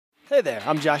Hey there,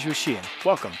 I'm Joshua Sheehan.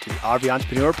 Welcome to the RV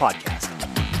Entrepreneur Podcast.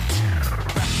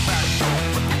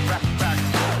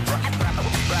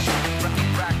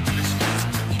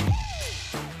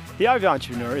 The RV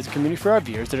Entrepreneur is a community for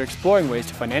RVers that are exploring ways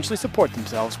to financially support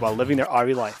themselves while living their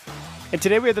RV life. And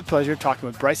today we have the pleasure of talking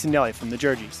with Bryce Nellie from the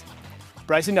Jurgys.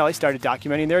 Bryce and Nellie started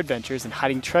documenting their adventures and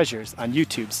hiding treasures on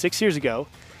YouTube 6 years ago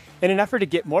in an effort to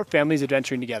get more families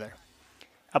adventuring together.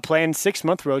 A planned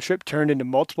 6-month road trip turned into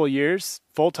multiple years,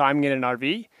 full-time in an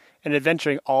RV, and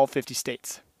adventuring all 50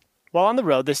 states. While on the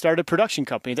road, they started a production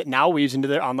company that now weaves into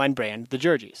their online brand, the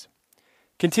Jurgys.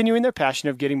 Continuing their passion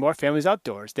of getting more families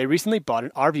outdoors, they recently bought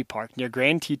an RV park near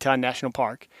Grand Teton National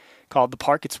Park called the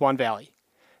Park at Swan Valley.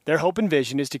 Their hope and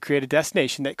vision is to create a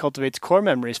destination that cultivates core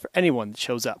memories for anyone that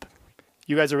shows up.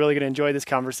 You guys are really going to enjoy this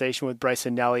conversation with Bryce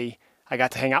and Nellie. I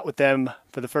got to hang out with them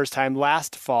for the first time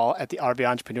last fall at the RV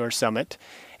Entrepreneur Summit,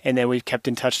 and then we've kept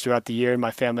in touch throughout the year.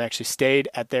 My family actually stayed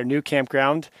at their new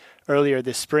campground earlier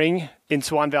this spring in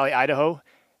Swan Valley, Idaho,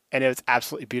 and it was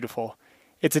absolutely beautiful.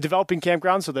 It's a developing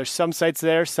campground, so there's some sites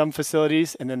there, some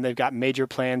facilities, and then they've got major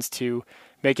plans to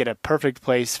make it a perfect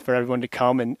place for everyone to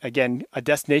come. And again, a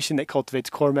destination that cultivates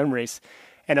core memories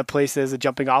and a place as a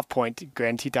jumping off point,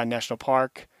 Grand Teton National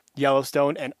Park,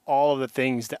 Yellowstone, and all of the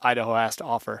things that Idaho has to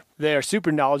offer. They are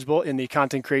super knowledgeable in the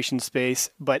content creation space,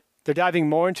 but they're diving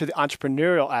more into the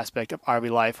entrepreneurial aspect of RV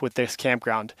life with this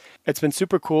campground. It's been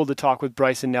super cool to talk with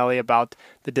Bryce and Nellie about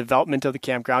the development of the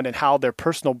campground and how their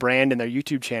personal brand and their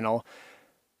YouTube channel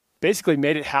basically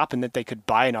made it happen that they could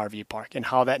buy an RV park, and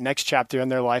how that next chapter in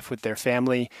their life with their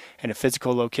family and a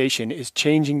physical location is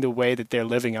changing the way that they're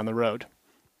living on the road.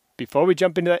 Before we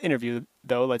jump into that interview,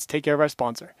 though, let's take care of our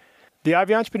sponsor. The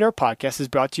RV Entrepreneur Podcast is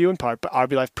brought to you in part by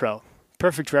RV Life Pro.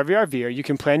 Perfect for every RVer, you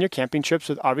can plan your camping trips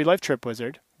with RV Life Trip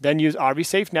Wizard, then use RV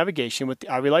Safe navigation with the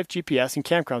RV Life GPS and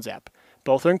Campgrounds app.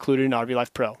 Both are included in RV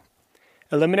Life Pro.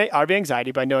 Eliminate RV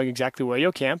anxiety by knowing exactly where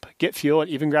you'll camp, get fuel, and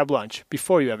even grab lunch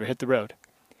before you ever hit the road.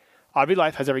 RV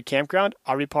Life has every campground,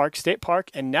 RV park, state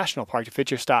park, and national park to fit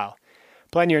your style.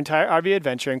 Plan your entire RV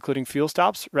adventure, including fuel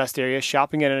stops, rest areas,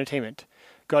 shopping, and entertainment.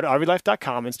 Go to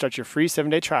RVLife.com and start your free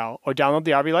 7-day trial, or download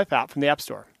the RV Life app from the App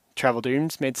Store. Travel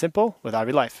dreams made simple with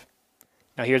RV Life.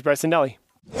 Now here's Bryce and Nellie.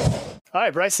 All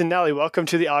right, Bryce and Nellie, welcome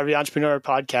to the RV Entrepreneur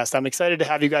Podcast. I'm excited to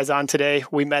have you guys on today.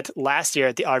 We met last year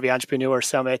at the RV Entrepreneur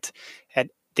Summit at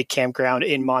the campground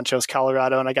in Montrose,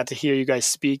 Colorado, and I got to hear you guys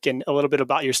speak and a little bit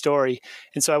about your story.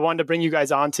 And so I wanted to bring you guys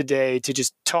on today to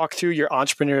just talk through your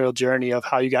entrepreneurial journey of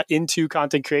how you got into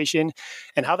content creation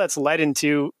and how that's led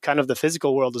into kind of the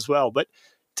physical world as well. But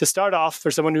to start off,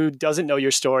 for someone who doesn't know your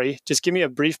story, just give me a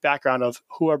brief background of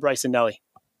who are Bryce and Nellie.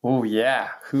 Oh, yeah.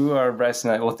 Who are Bryce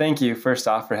and Nellie? Well, thank you, first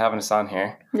off, for having us on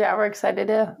here. Yeah, we're excited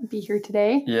to be here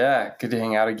today. Yeah, good to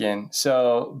hang out again.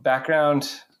 So, background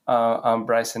on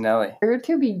Bryce and Nellie. Where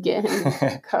to begin?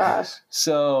 Gosh.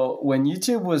 So, when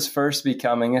YouTube was first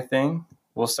becoming a thing,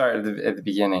 we'll start at the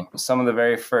beginning. Some of the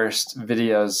very first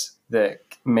videos that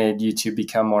made YouTube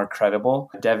become more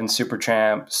credible, Devin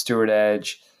Supertramp, Stuart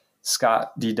Edge,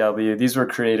 Scott DW, these were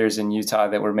creators in Utah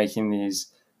that were making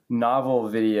these novel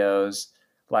videos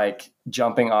like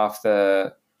jumping off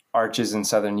the arches in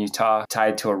southern Utah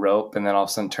tied to a rope and then all of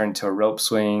a sudden turned to a rope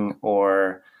swing,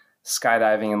 or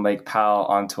skydiving in Lake Powell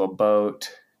onto a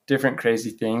boat, different crazy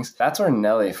things. That's where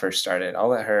Nellie first started. I'll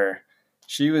let her,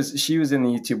 she was in the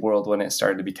YouTube world when it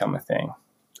started to become a thing.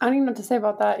 I don't even know what to say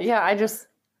about that. Yeah, I just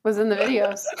was in the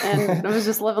videos and I was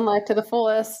just living life to the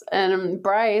fullest. And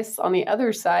Bryce, on the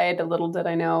other side, little did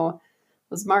I know,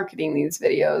 was marketing these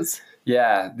videos.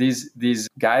 Yeah, these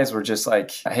guys were just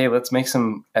like, hey, let's make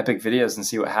some epic videos and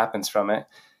see what happens from it.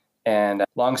 And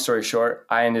long story short,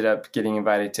 I ended up getting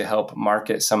invited to help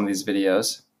market some of these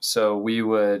videos. So we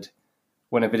would,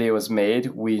 when a video was made,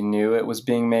 we knew it was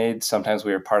being made. Sometimes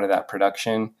we were part of that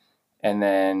production. And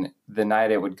then the night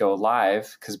it would go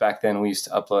live, because back then we used to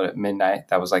upload at midnight.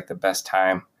 That was like the best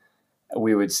time.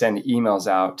 We would send emails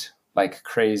out like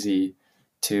crazy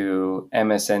to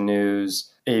MSN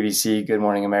News, ABC, Good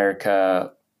Morning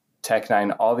America,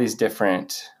 Tech9, all these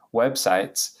different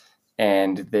websites.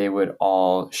 And they would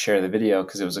all share the video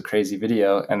because it was a crazy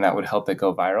video, and that would help it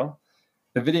go viral.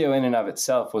 The video in and of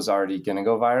itself was already going to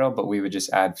go viral, but we would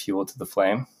just add fuel to the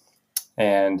flame.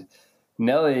 And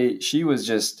Nellie, she was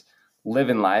just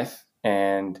living life,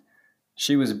 and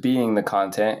she was being the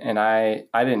content, and I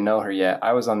didn't know her yet.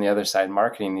 I was on the other side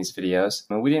marketing these videos,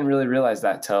 and we didn't really realize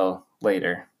that till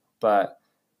later. But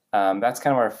that's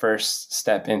kind of our first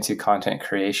step into content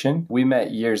creation. We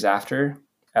met years after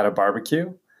at a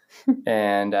barbecue,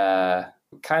 and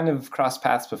kind of crossed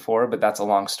paths before, but that's a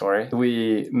long story.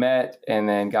 We met and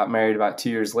then got married about 2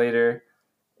 years later,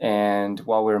 And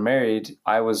while we were married,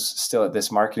 I was still at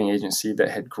this marketing agency that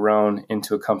had grown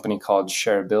into a company called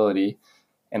Shareability.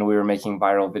 And we were making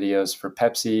viral videos for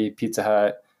Pepsi, Pizza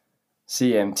Hut,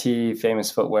 CMT, Famous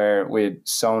Footwear. We had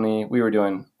Sony. We were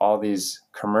doing all these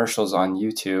commercials on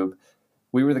YouTube.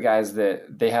 We were the guys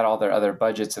that they had all their other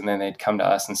budgets, and then they'd come to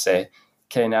us and say,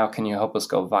 okay, now can you help us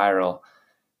go viral?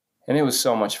 And it was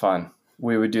so much fun.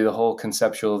 We would do the whole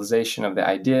conceptualization of the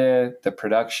idea, the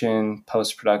production,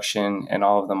 post-production, and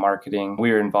all of the marketing.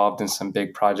 We were involved in some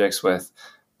big projects with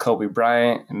Kobe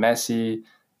Bryant, Messi,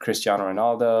 Cristiano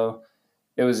Ronaldo.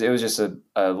 It was just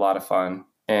a lot of fun.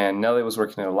 And Nellie was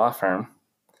working at a law firm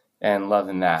and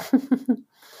loving that.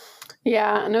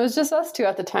 Yeah, and it was just us two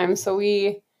at the time. So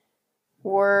we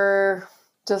were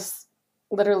just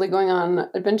literally going on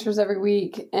adventures every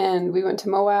week. And we went to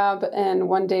Moab. And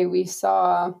one day we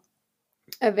saw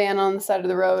a van on the side of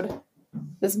the road.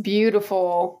 This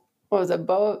beautiful, what was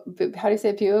it? How do you say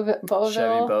it? Beauville?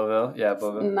 Chevy Beauville. Yeah,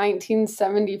 Beauville.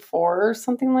 1974 or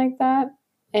something like that.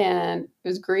 And it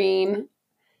was green.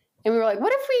 And we were like,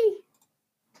 what if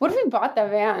we bought that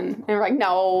van? And we're like,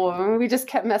 no. And we just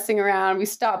kept messing around. We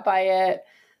stopped by it,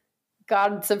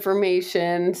 got some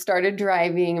information, started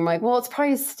driving. I'm like, well, it's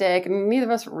probably a stick. And neither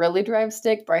of us really drive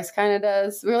stick. Bryce kind of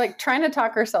does. We were like trying to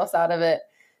talk ourselves out of it.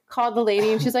 Called the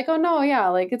lady and she's like, oh no, yeah,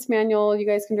 like it's manual. You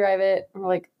guys can drive it. And we're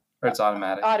like, or it's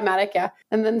automatic. Automatic, yeah.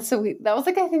 And then that was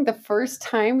like, I think the first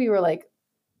time we were like,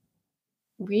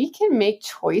 we can make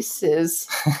choices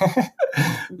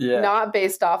not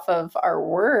based off of our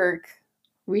work.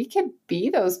 We could be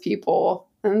those people.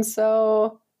 And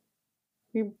so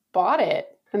we bought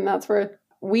it. And that's where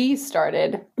we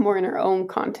started more in our own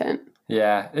content.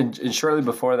 Yeah. And shortly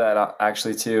before that,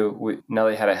 actually, too,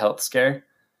 Nellie had a health scare.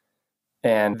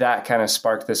 And that kind of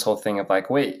sparked this whole thing of like,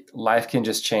 wait, life can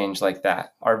just change like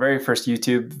that. Our very first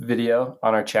YouTube video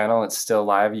on our channel, it's still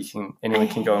live. Anyone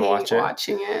can go and watch it.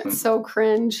 Watching it. It's so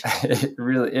cringe. It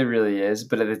really is.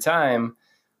 But at the time,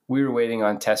 we were waiting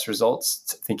on test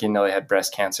results, thinking Nellie had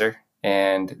breast cancer,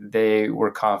 and they were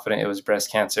confident it was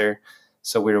breast cancer.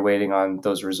 So we were waiting on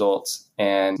those results.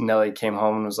 And Nellie came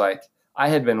home and was like, I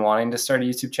had been wanting to start a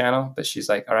YouTube channel, but she's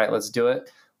like, all right, let's do it.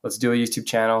 Let's do a YouTube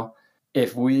channel.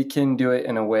 If we can do it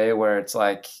in a way where it's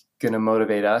like going to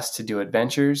motivate us to do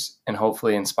adventures and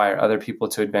hopefully inspire other people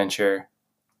to adventure,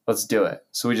 let's do it.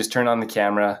 So we just turned on the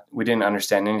camera. We didn't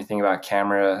understand anything about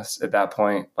cameras at that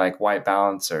point, like white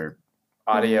balance or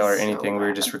audio or anything. We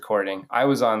were just recording. I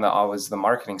was on the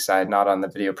marketing side, not on the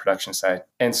video production side.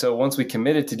 And so once we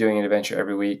committed to doing an adventure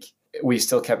every week, we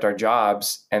still kept our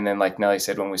jobs. And then like Nellie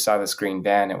said, when we saw this green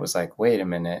van, it was like, wait a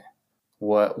minute,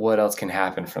 what else can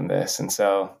happen from this? And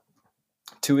so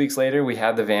 2 weeks later, we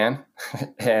had the van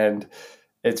and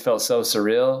it felt so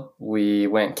surreal. We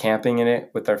went camping in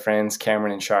it with our friends,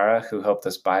 Cameron and Shara, who helped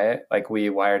us buy it. Like we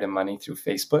wired him money through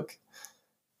Facebook.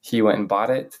 He went and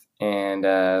bought it and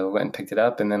went and picked it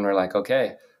up. And then we're like,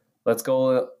 okay, let's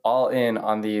go all in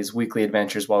on these weekly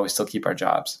adventures while we still keep our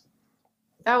jobs.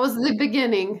 That was the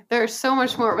beginning. There's so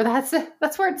much more, but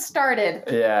that's where it started.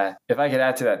 Yeah. If I could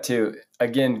add to that too,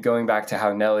 again, going back to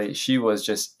how Nellie, she was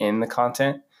just in the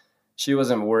content. She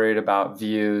wasn't worried about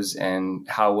views and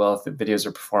how well the videos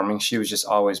are performing. She was just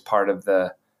always part of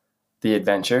the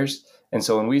adventures. And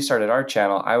so when we started our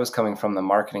channel, I was coming from the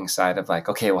marketing side of like,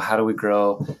 okay, well, how do we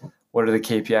grow? What are the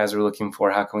KPIs we're looking for?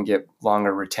 How can we get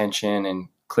longer retention and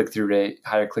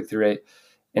higher click-through rate?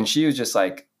 And she was just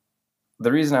like,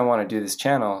 the reason I want to do this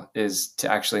channel is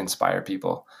to actually inspire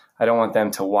people. I don't want them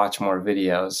to watch more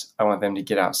videos. I want them to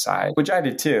get outside, which I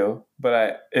did too.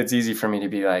 But it's easy for me to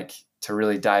be like, to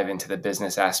really dive into the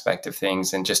business aspect of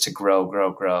things and just to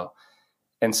grow.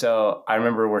 And so I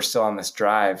remember we're still on this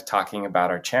drive talking about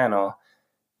our channel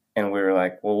and we were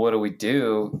like, well, what do we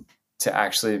do to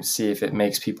actually see if it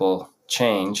makes people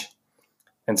change?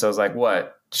 And so I was like,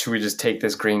 what? Should we just take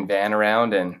this green van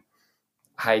around and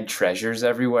hide treasures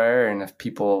everywhere? And if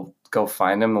people go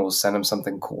find them, we'll send them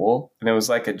something cool. And it was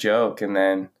like a joke. And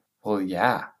then, well,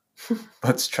 yeah,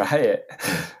 let's try it.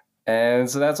 And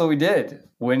so that's what we did.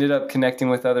 We ended up connecting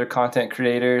with other content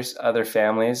creators, other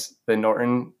families. The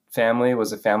Norton family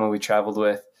was a family we traveled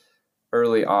with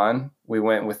early on. We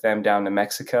went with them down to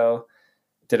Mexico,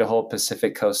 did a whole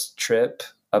Pacific Coast trip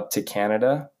up to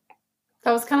Canada.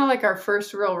 That was kind of like our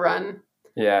first real run.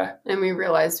 Yeah. And we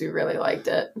realized we really liked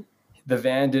it. The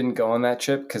van didn't go on that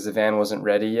trip because the van wasn't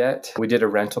ready yet. We did a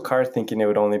rental car thinking it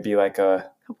would only be like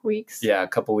a couple weeks. Yeah, a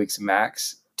couple weeks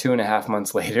max. 2.5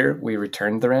 months later, we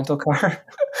returned the rental car.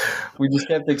 We just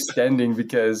kept extending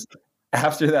because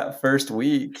after that first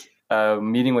week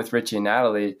meeting with Richie and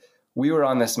Natalie, we were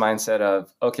on this mindset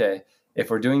of, okay, if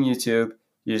we're doing YouTube,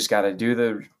 You just got to do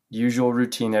the usual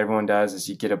routine everyone does is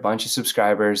you get a bunch of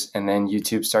subscribers and then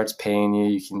YouTube starts paying you.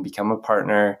 You can become a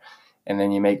partner and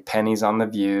then you make pennies on the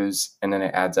views and then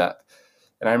it adds up.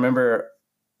 And I remember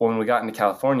when we got into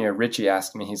California, Richie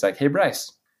asked me, he's like, hey,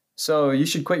 Bryce, so you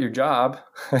should quit your job.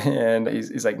 And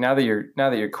he's like, now that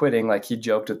you're quitting, like he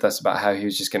joked with us about how he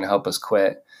was just going to help us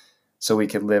quit so we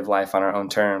could live life on our own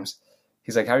terms.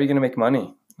 He's like, how are you going to make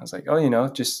money? I was like, oh,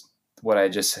 just what I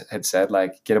just had said,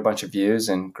 like get a bunch of views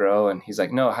and grow. And he's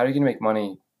like, no, how are you going to make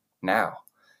money now?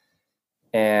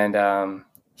 And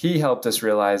he helped us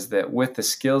realize that with the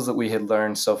skills that we had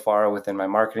learned so far within my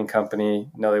marketing company,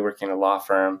 Nellie working in a law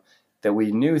firm, that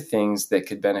we knew things that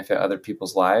could benefit other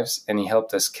people's lives. And he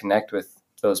helped us connect with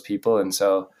those people. And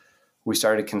so we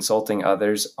started consulting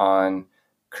others on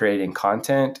creating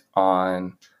content,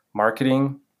 on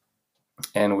marketing,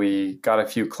 and we got a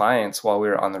few clients while we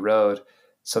were on the road.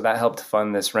 So that helped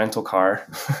fund this rental car.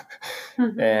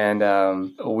 And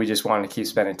we just wanted to keep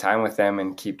spending time with them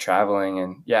and keep traveling.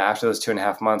 And yeah, after those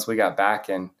 2.5 months, we got back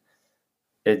and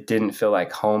it didn't feel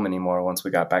like home anymore once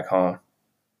we got back home.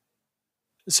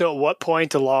 So at what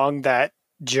point along that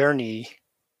journey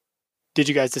did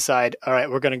you guys decide, all right,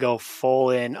 we're going to go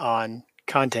full in on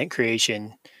content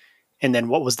creation? And then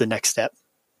what was the next step?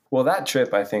 Well, that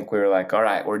trip, I think we were like, all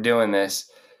right, we're doing this.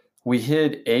 We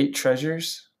hid 8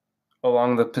 treasures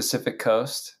along the Pacific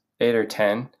coast, 8 or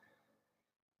 10.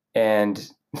 And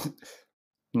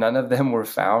none of them were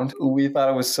found. We thought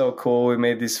it was so cool. We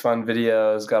made these fun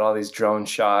videos, got all these drone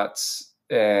shots,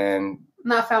 and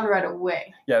not found right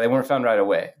away. Yeah, they weren't found right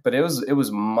away. But it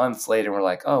was months later. And we're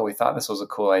like, oh, we thought this was a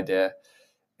cool idea.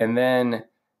 And then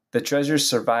the treasures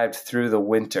survived through the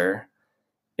winter.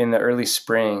 In the early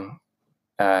spring,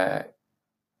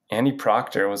 Andy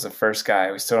Proctor was the first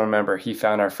guy. We still remember he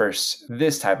found our first,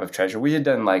 this type of treasure. We had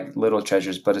done like little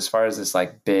treasures, but as far as this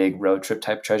like big road trip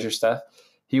type treasure stuff,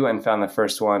 he went and found the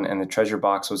first one and the treasure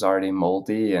box was already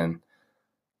moldy and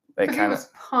they kind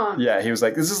of, yeah, he was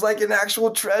like, this is like an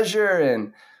actual treasure.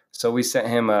 And so we sent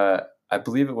him I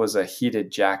believe it was a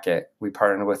heated jacket. We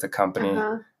partnered with a company,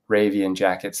 Ravian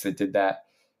Jackets, that did that.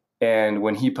 And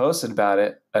when he posted about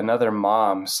it, another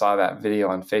mom saw that video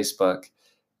on Facebook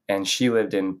and she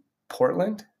lived in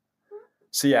Portland,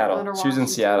 Seattle. She was in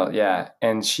Seattle. Yeah.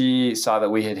 And she saw that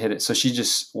we had hit it. So she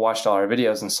just watched all our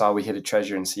videos and saw we hit a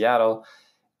treasure in Seattle.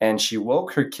 And she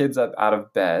woke her kids up out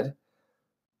of bed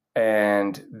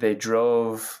and they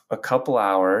drove a couple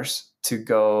hours to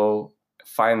go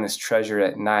find this treasure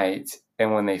at night.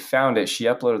 And when they found it, she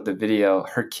uploaded the video.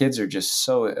 Her kids are just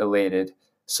so elated,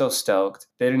 so stoked.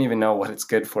 They didn't even know what it's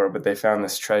good for, but they found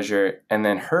this treasure. And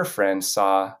then her friend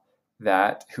saw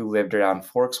that, who lived around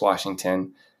Forks,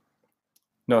 Washington.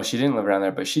 No, she didn't live around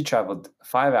there, but she traveled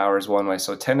 5 hours one way.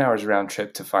 So 10 hours round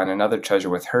trip to find another treasure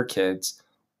with her kids.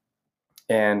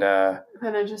 And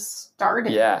then it just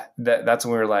started. Yeah, that's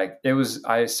when we were like,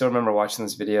 I still remember watching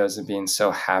those videos and being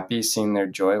so happy, seeing their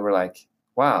joy. We're like,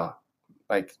 wow,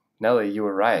 like Nellie, you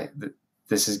were right.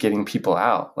 This is getting people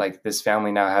out. Like this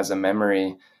family now has a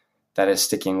memory that is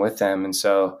sticking with them. And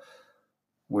so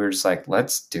we're just like,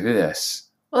 let's do this.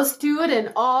 Let's do it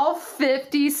in all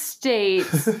 50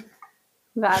 states.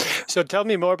 So tell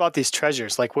me more about these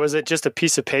treasures. Like, was it just a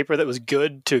piece of paper that was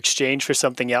good to exchange for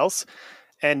something else?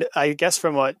 And I guess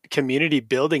from a community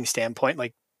building standpoint,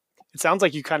 like it sounds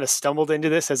like you kind of stumbled into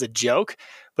this as a joke,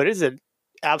 but it is an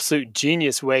absolute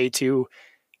genius way to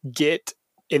get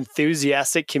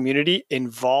enthusiastic community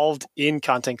involved in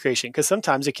content creation. Because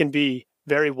sometimes it can be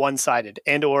very one-sided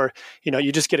and, or,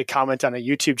 you just get a comment on a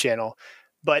YouTube channel,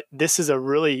 but this is a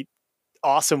really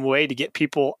awesome way to get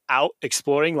people out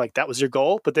exploring. Like that was your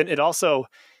goal, but then it also,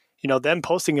 them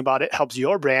posting about it helps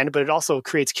your brand, but it also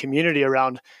creates community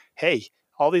around, hey,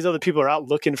 all these other people are out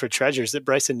looking for treasures that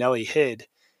Bryce and Nellie hid.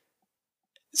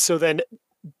 So then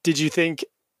did you think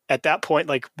at that point,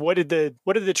 like what did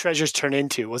the treasures turn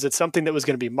into? Was it something that was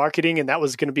going to be marketing and that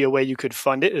was going to be a way you could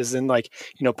fund it, as in like,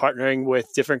 partnering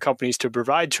with different companies to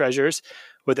provide treasures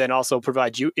would then also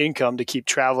provide you income to keep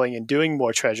traveling and doing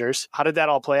more treasures? How did that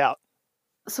all play out?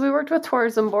 So we worked with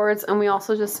tourism boards and we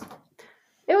also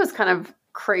it was kind of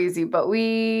crazy, but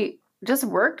we just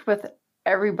worked with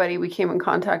everybody we came in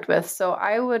contact with. So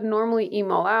I would normally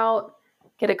email out,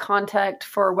 get a contact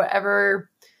for whatever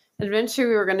adventure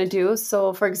we were going to do.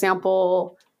 So for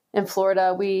example, in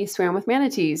Florida, we swam with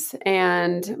manatees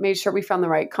and made sure we found the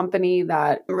right company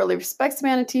that really respects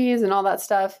manatees and all that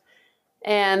stuff.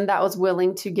 And that was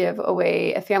willing to give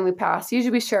away a family pass.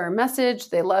 Usually we share a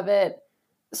message. They love it.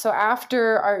 So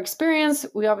after our experience,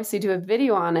 we obviously do a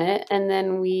video on it, and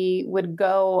then we would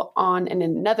go on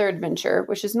another adventure,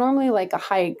 which is normally like a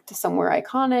hike to somewhere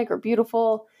iconic or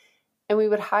beautiful. And we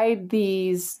would hide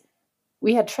these.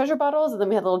 We had treasure bottles, and then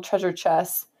we had little treasure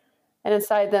chests. And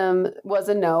inside them was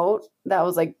a note that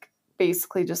was like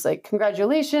basically just like,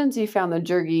 congratulations, you found the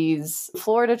Jurgys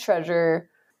Florida treasure.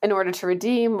 In order to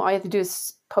redeem, all you have to do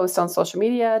is post on social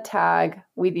media, tag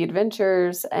We The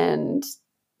Adventures, and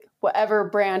whatever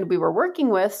brand we were working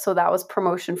with. So that was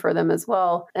promotion for them as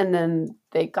well. And then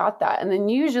they got that. And then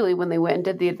usually when they went and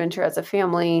did the adventure as a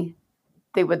family,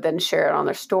 they would then share it on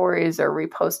their stories or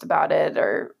repost about it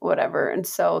or whatever. And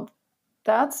so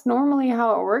that's normally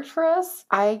how it worked for us.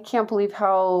 I can't believe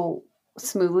how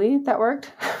smoothly that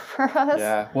worked for us.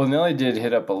 Yeah. Well, Nellie did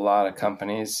hit up a lot of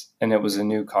companies, and it was a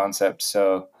new concept.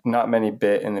 So not many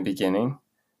bit in the beginning.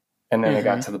 And then it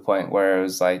got to the point where it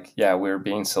was like, yeah, we were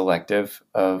being selective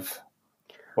of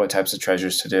what types of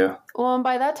treasures to do. Well, and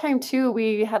by that time too,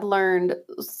 we had learned,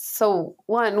 so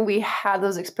one, we had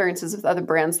those experiences with other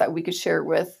brands that we could share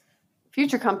with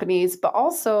future companies, but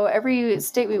also every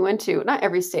state we went to, not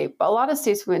every state, but a lot of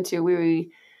states we went to,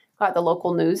 we got the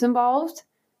local news involved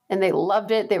and they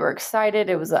loved it. They were excited.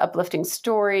 It was an uplifting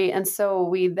story. And so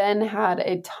we then had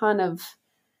a ton of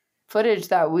footage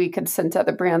that we could send to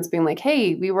other brands being like,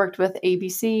 hey, we worked with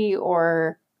ABC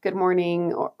or Good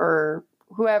Morning or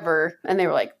whoever. And they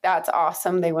were like, that's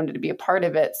awesome. They wanted to be a part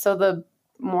of it. So the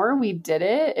more we did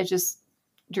it, it just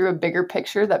drew a bigger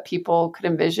picture that people could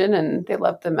envision, and they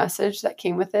loved the message that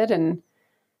came with it. And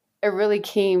it really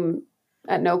came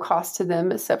at no cost to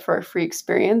them except for a free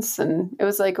experience. And it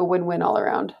was like a win-win all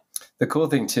around. The cool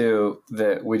thing too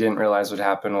that we didn't realize would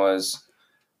happen was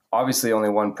obviously only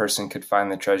one person could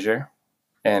find the treasure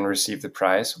and receive the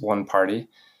prize, one party.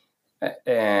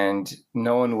 And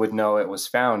no one would know it was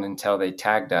found until they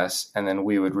tagged us, and then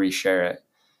we would reshare it.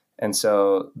 And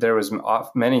so there was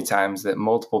many times that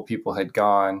multiple people had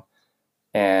gone,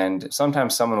 and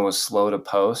sometimes someone was slow to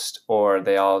post, or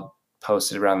they all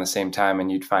posted around the same time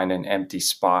and you'd find an empty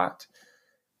spot.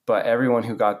 But everyone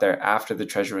who got there after the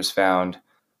treasure was found,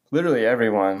 literally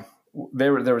everyone, they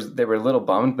were a little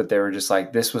bummed, but they were just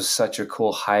like, this was such a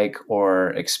cool hike or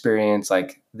experience.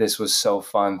 Like, this was so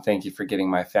fun. Thank you for getting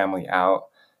my family out.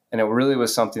 And it really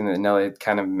was something that Nellie had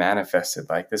kind of manifested.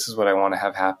 Like, this is what I want to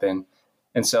have happen.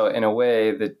 And so in a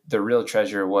way, the real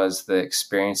treasure was the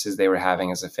experiences they were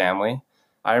having as a family.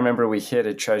 I remember we hit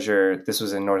a treasure. This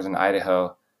was in northern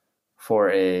Idaho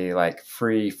for a like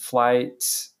free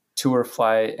tour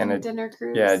flight and a dinner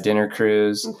cruise. Yeah, dinner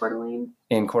cruise. In Coeur d'Alene.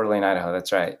 In Coeur d'Alene, Idaho.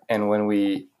 That's right. And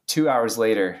when 2 hours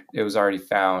later, it was already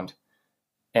found.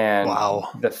 And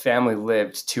the family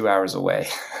lived 2 hours away.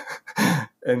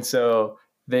 And so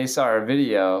they saw our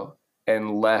video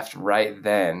and left right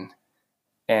then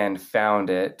and found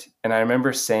it. And I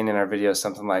remember saying in our video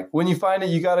something like, when you find it,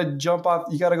 you got to jump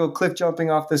off, you got to go cliff jumping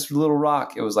off this little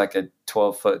rock. It was like a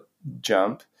 12-foot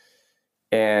jump.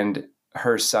 And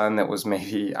her son that was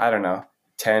maybe, I don't know,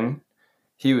 10,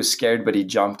 he was scared, but he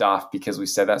jumped off because we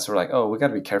said that. So we're like, oh, we got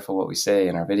to be careful what we say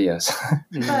in our videos.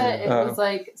 But it was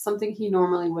like something he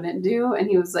normally wouldn't do. And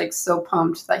he was like so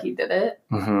pumped that he did it.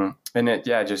 Mm-hmm.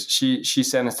 And she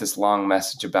sent us this long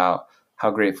message about how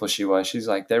grateful she was. She's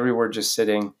like, there we were just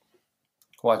sitting,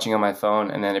 watching on my phone.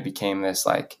 And then it became this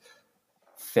like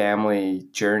family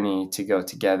journey to go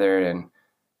together. And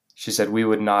she said, we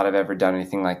would not have ever done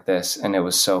anything like this. And it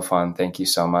was so fun. Thank you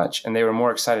so much. And they were more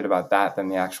excited about that than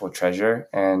the actual treasure.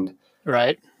 And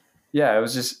right. Yeah, it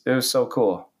was so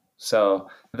cool. So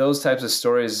those types of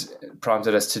stories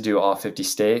prompted us to do all 50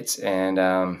 states.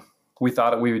 And we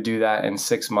thought that we would do that in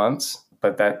 6 months,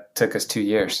 but that took us 2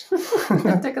 years.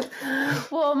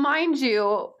 Well, mind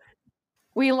you,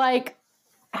 we like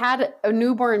had a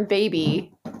newborn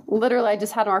baby. Literally, I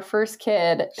just had our first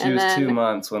kid. She was 2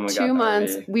 months when we got the 2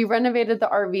 months. RV. We renovated the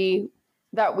RV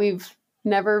that we've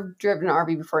never driven an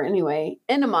RV before anyway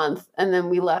in a month. And then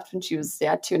we left when she was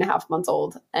 2.5 months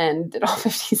old and did all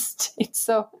 50 states.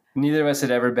 So neither of us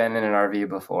had ever been in an RV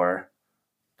before.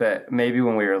 But maybe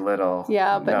when we were little.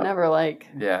 Yeah, but never like.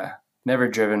 Yeah, never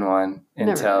driven one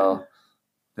until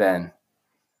then.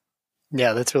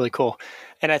 Yeah, that's really cool.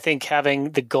 And I think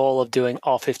having the goal of doing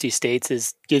all 50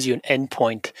 states gives you an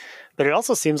endpoint, but it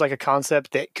also seems like a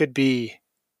concept that could be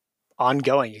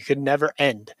ongoing. It could never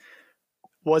end.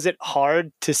 Was it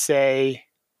hard to say,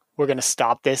 we're going to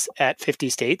stop this at 50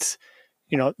 states?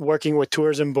 You know, working with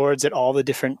tourism boards at all the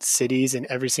different cities in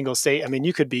every single state. I mean,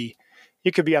 you could be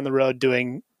on the road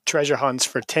doing treasure hunts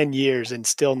for 10 years and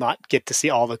still not get to see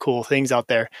all the cool things out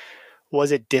there.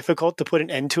 Was it difficult to put an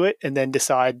end to it and then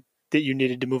decide that you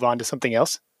needed to move on to something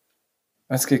else?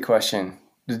 That's a good question.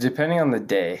 Depending on the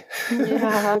day.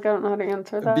 Yeah, I don't know how to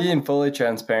answer that. Being fully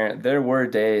transparent, there were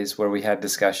days where we had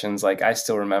discussions. Like, I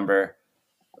still remember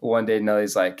one day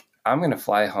Nellie's like, I'm going to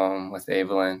fly home with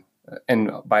Evelyn.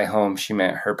 And by home, she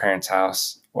meant her parents'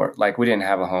 house. Or like, we didn't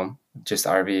have a home, just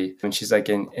the RV. And she's like,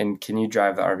 and can you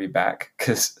drive the RV back?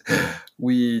 Because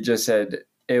we just said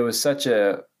it was such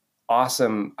a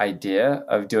awesome idea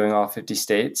of doing all 50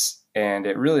 states. And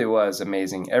it really was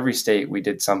amazing. Every state we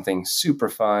did something super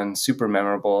fun, super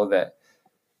memorable,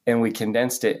 and we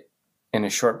condensed it in a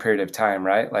short period of time,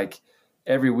 right? Like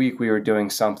every week we were doing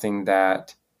something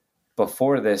that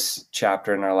before this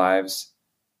chapter in our lives,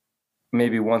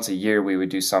 maybe once a year we would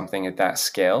do something at that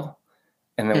scale.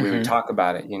 And then we would talk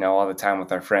about it, all the time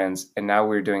with our friends. And now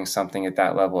we're doing something at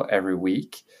that level every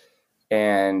week.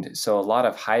 And so a lot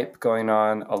of hype going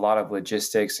on, a lot of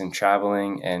logistics and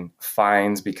traveling and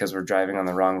fines because we're driving on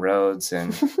the wrong roads.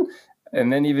 And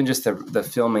and then even just the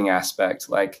filming aspect.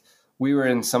 Like we were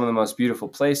in some of the most beautiful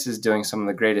places doing some of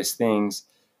the greatest things.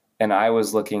 And I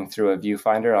was looking through a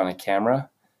viewfinder on a camera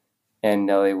and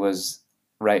Nellie was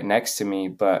right next to me.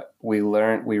 But we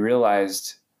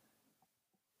realized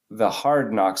the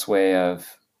hard knocks way of,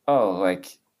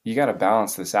 you got to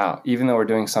balance this out. Even though we're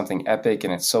doing something epic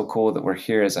and it's so cool that we're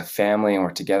here as a family and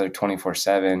we're together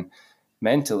 24/7,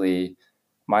 mentally,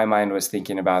 my mind was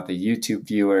thinking about the YouTube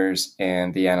viewers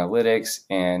and the analytics,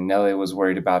 and Nellie was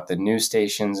worried about the news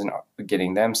stations and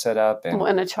getting them set up. And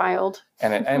a child.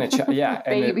 And a child, yeah.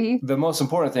 Baby. And the most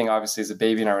important thing, obviously, is a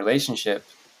baby in our relationship.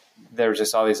 There were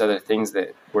just all these other things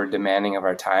that were demanding of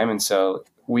our time. And so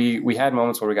we had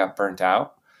moments where we got burnt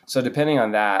out. So depending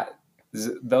on that,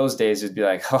 those days would be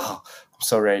like, oh, I'm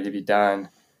so ready to be done.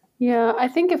 Yeah, I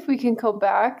think if we can go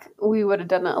back, we would have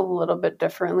done it a little bit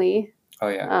differently. Oh,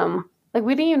 yeah. Like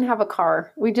we didn't even have a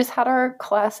car. We just had our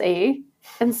Class A.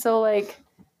 And so like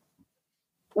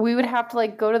we would have to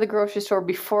like go to the grocery store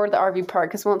before the RV park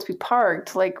because once we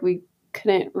parked, like we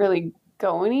couldn't really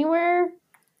go anywhere.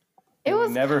 It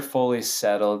was never fully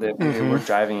settled. We were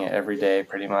driving it every day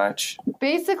pretty much.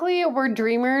 Basically, we're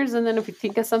dreamers. And then if we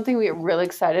think of something, we get really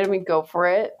excited and we go for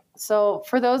it. So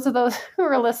for those who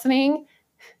are listening,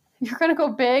 if you're going to go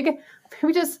big,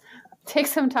 maybe just take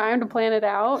some time to plan it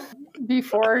out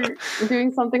before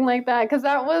doing something like that. Because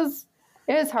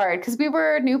it was hard because we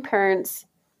were new parents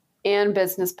and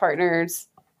business partners.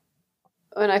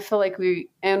 And I feel like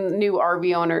and new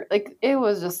RV owner, like it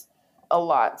was just a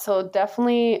lot. So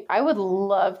definitely, I would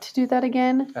love to do that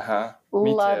again.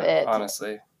 Me love too, it.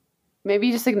 Honestly. Maybe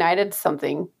you just ignited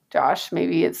something, Josh.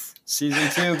 Maybe it's season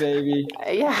 2, baby.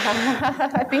 Yeah,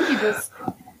 I think you just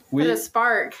put a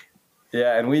spark.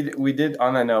 Yeah, and we did,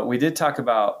 on that note, we did talk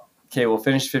about, okay, we'll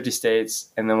finish 50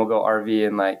 states and then we'll go RV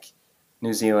in like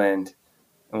New Zealand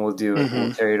and we'll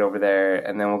carry it over there,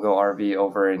 and then we'll go RV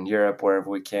over in Europe wherever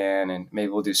we can, and maybe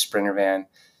we'll do Sprinter van.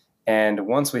 And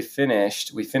once we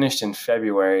finished in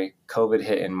February, COVID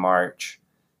hit in March,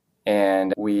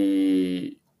 and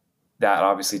that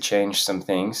obviously changed some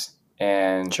things.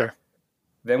 And sure.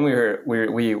 Then we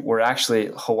were actually,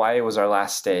 Hawaii was our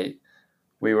last state.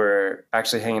 We were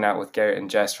actually hanging out with Garrett and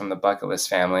Jess from the Bucket List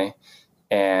family.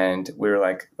 And we were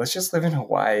like, let's just live in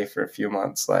Hawaii for a few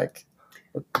months, like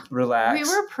relax.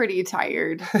 We were pretty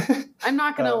tired. I'm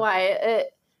not going to lie.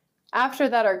 After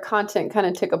that, our content kind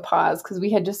of took a pause because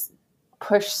we had just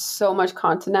pushed so much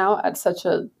content out at such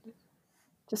a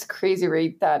just crazy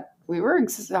rate that we were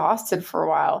exhausted for a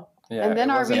while. Yeah, and then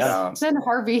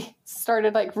Harvey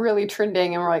started like really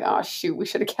trending, and we're like, oh shoot, we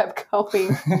should have kept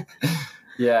going.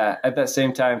 Yeah, at that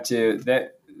same time too,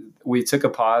 that we took a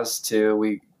pause too.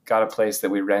 We got a place that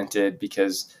we rented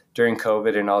because during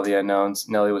COVID and all the unknowns,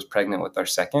 Nellie was pregnant with our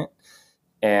second.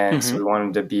 And so we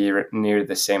wanted to be near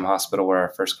the same hospital where our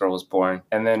first girl was born.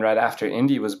 And then right after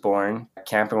Indy was born,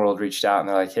 Camping World reached out and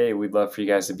they're like, hey, we'd love for you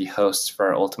guys to be hosts for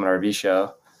our Ultimate RV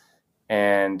show.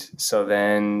 And so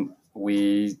then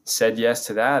we said yes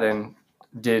to that and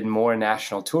did more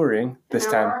national touring this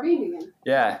time. RV again.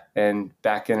 Yeah, and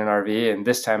back in an RV, and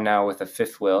this time now with a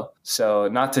fifth wheel. So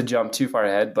not to jump too far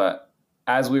ahead, but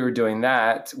as we were doing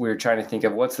that, we were trying to think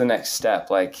of what's the next step.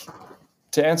 Like,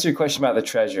 to answer your question about the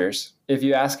treasures, if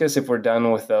you ask us if we're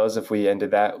done with those, if we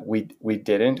ended that, we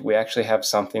didn't. We actually have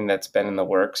something that's been in the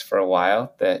works for a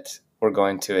while that we're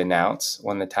going to announce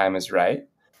when the time is right,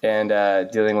 and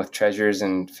dealing with treasures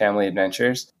and family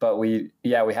adventures. But we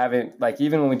haven't, like,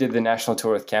 even when we did the national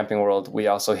tour with Camping World, we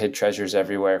also hid treasures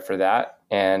everywhere for that.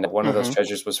 And one of those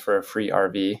treasures was for a free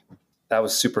RV. That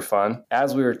was super fun.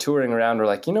 As we were touring around, we're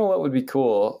like, you know what would be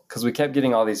cool? Because we kept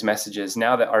getting all these messages.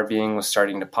 Now that RVing was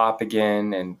starting to pop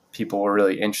again and people were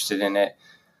really interested in it,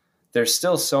 there's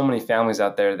still so many families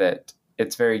out there that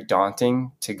it's very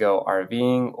daunting to go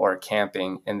RVing or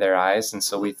camping in their eyes. And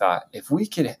so we thought, if we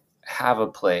could have a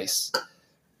place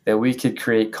that we could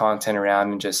create content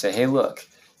around and just say, hey, look,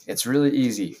 it's really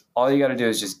easy. All you got to do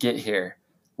is just get here.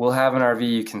 We'll have an RV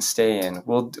you can stay in.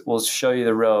 We'll show you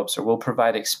the ropes, or we'll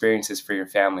provide experiences for your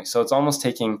family. So it's almost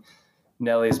taking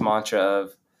Nellie's mantra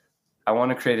of, I want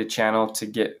to create a channel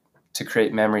to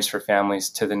create memories for families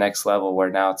to the next level, where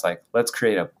now it's like, let's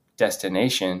create a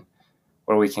destination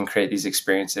where we can create these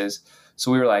experiences.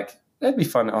 So we were like, that'd be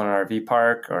fun to own an RV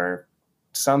park or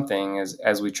something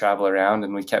as we travel around.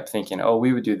 And we kept thinking, oh,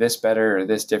 we would do this better or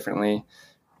this differently.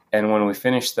 And when we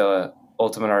finished the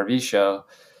Ultimate RV show,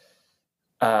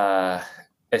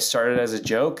 it started as a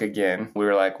joke again. We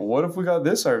were like, what if we got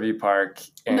this RV park?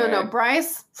 And No,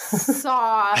 Bryce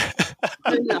saw.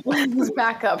 Let's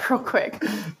back up real quick.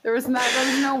 There was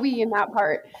no we in that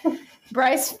part.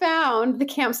 Bryce found the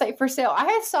campsite for sale.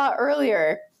 I saw it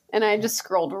earlier, and I just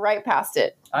scrolled right past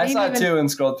it. I saw it too and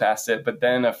scrolled past it, but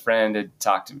then a friend had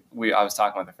talked to me. I was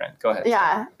talking with a friend. Go ahead.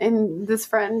 Yeah, and this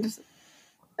friend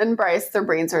and Bryce, their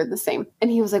brains are the same. And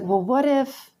he was like, well, what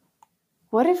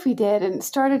if we did? And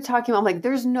started talking. I'm like,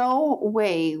 there's no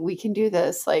way we can do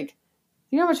this. Like,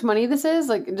 you know how much money this is?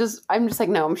 Like, I'm just like,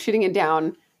 no, I'm shooting it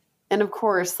down. And of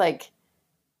course, like,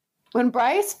 when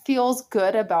Bryce feels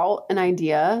good about an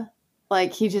idea,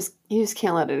 like he just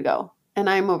can't let it go. And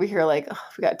I'm over here like, oh,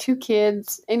 we got 2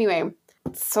 kids. Anyway,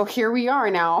 so here we are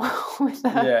now. With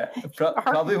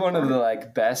probably one of the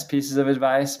like best pieces of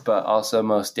advice, but also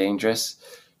most dangerous,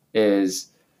 is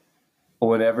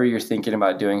whenever you're thinking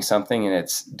about doing something and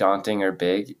it's daunting or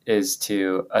big, is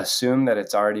to assume that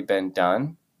it's already been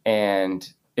done,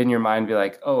 and in your mind be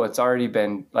like, oh, it's already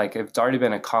been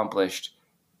accomplished.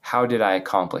 How did I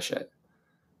accomplish it?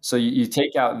 So you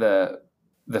take out the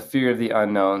fear of the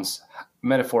unknowns,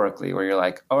 metaphorically, where you're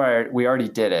like, all right, we already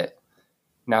did it.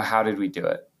 Now, how did we do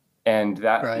it? And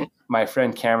that, right. My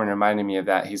friend Cameron reminded me of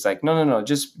that. He's like, no,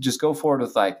 just go forward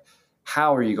with like,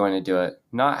 how are you going to do it?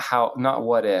 Not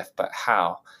what if, but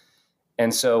how.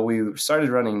 And so we started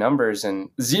running numbers and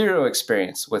zero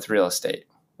experience with real estate.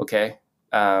 Okay.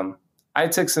 I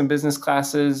took some business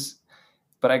classes,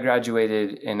 but I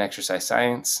graduated in exercise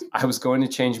science. I was going to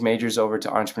change majors over to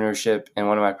entrepreneurship. And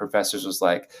one of my professors was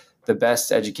like, the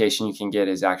best education you can get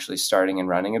is actually starting and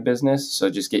running a business.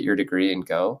 So just get your degree and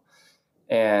go.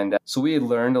 And so we had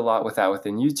learned a lot with that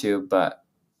within YouTube, but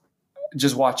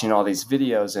just watching all these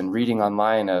videos and reading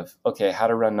online of, okay, how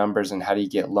to run numbers and how do you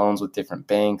get loans with different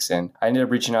banks. And I ended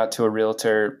up reaching out to a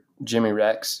realtor, Jimmy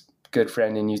Rex, good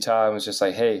friend in Utah, and was just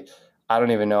like, hey, I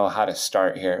don't even know how to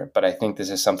start here, but I think this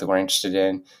is something we're interested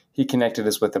in. He connected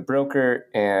us with a broker,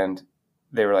 and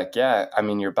they were like, yeah, I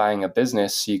mean, you're buying a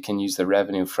business, so you can use the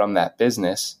revenue from that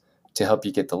business to help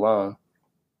you get the loan.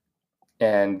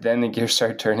 And then the gears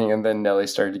started turning, and then Nellie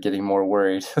started getting more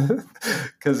worried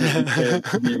because it became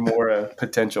to be more a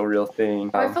potential real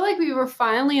thing. I feel like we were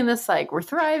finally in this, like, we're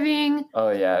thriving. Oh,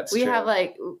 yeah, it's we true. have,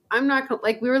 like, I'm not going to,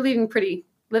 like, we were living pretty,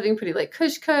 like,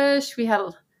 cush. We had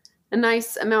a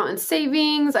nice amount in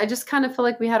savings. I just kind of feel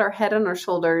like we had our head on our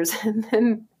shoulders,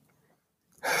 and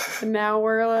now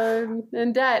we're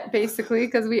in debt, basically,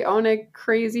 because we own a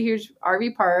crazy huge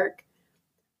RV park,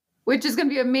 which is going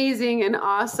to be amazing and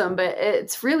awesome. But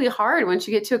it's really hard once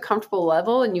you get to a comfortable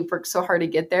level and you've worked so hard to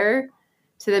get there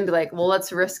to then be like, well,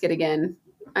 let's risk it again.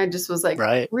 I just was like,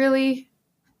 right. Really?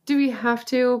 Do we have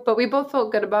to? But we both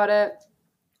felt good about it.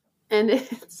 And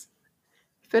it's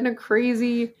been a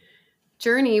crazy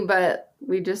journey, but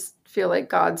we just feel like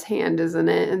God's hand is in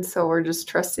it. And so we're just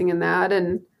trusting in that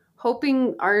and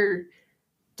hoping our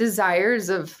desires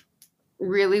of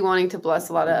really wanting to bless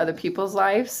a lot of other people's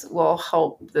lives will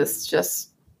help this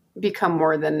just become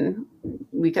more than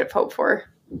we could have hoped for.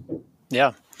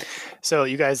 Yeah. So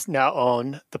you guys now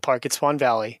own the park at Swan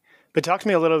Valley, but talk to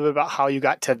me a little bit about how you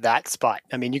got to that spot.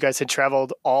 I mean, you guys had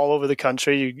traveled all over the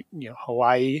country,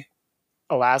 Hawaii,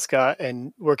 Alaska,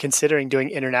 and were considering doing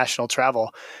international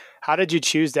travel. How did you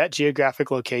choose that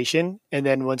geographic location? And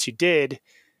then once you did,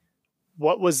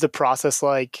 what was the process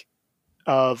like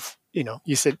of,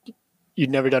 you said you'd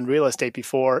never done real estate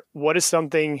before. What is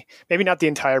something, maybe not the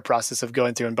entire process of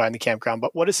going through and buying the campground,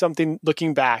 but what is something,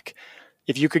 looking back,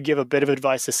 if you could give a bit of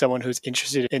advice to someone who's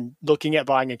interested in looking at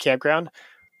buying a campground,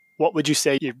 what would you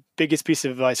say your biggest piece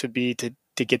of advice would be to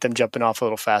get them jumping off a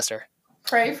little faster?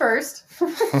 Pray first.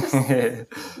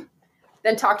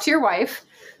 Then talk to your wife.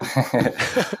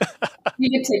 You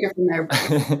can take it from there.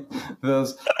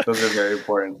 Those are very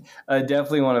important. I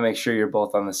definitely want to make sure you're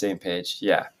both on the same page.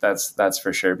 Yeah, that's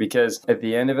for sure. Because at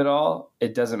the end of it all,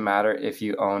 it doesn't matter if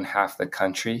you own half the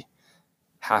country,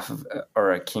 half of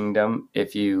or a kingdom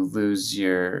if you lose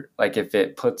if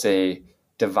it puts a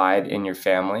divide in your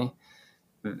family,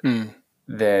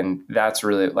 then that's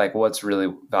really like what's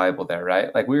really valuable there,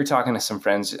 right? Like we were talking to some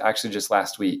friends actually just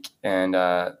last week, and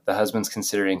the husband's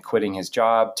considering quitting his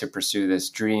job to pursue this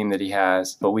dream that he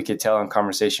has. But we could tell in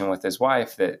conversation with his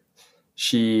wife that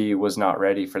she was not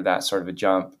ready for that sort of a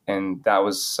jump. And that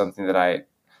was something that I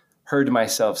heard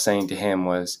myself saying to him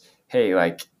was, hey,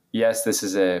 like, yes, this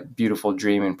is a beautiful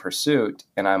dream and pursuit,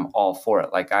 and I'm all for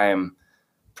it. Like I am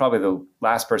probably the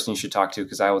last person you should talk to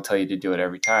because I will tell you to do it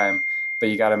every time. But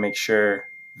you got to make sure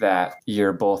that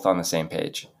you're both on the same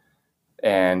page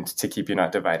and to keep you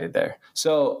not divided there.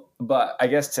 So, but I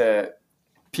guess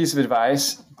piece of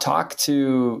advice, talk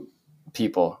to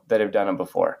people that have done it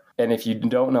before. And if you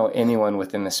don't know anyone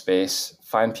within the space,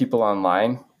 find people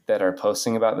online that are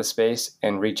posting about the space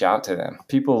and reach out to them.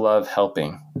 People love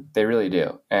helping. They really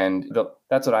do. And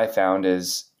that's what I found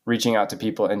is reaching out to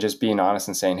people and just being honest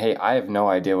and saying, hey, I have no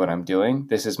idea what I'm doing.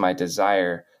 This is my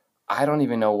desire. I don't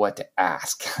even know what to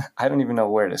ask. I don't even know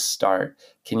where to start.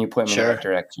 Can you point me in the right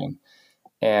direction?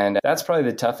 And that's probably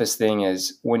the toughest thing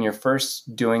is when you're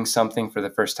first doing something for the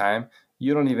first time,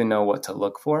 you don't even know what to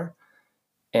look for.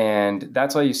 And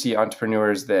that's why you see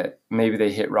entrepreneurs that maybe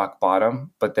they hit rock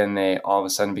bottom, but then they all of a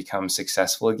sudden become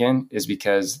successful again, is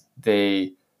because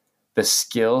the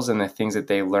skills and the things that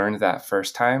they learned that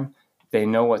first time, they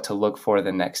know what to look for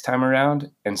the next time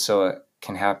around. And so it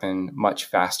can happen much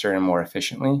faster and more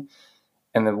efficiently.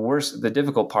 And the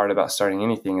difficult part about starting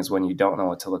anything is when you don't know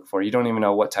what to look for. You don't even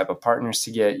know what type of partners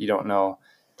to get. You don't know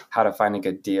how to find a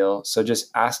good deal. So just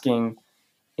asking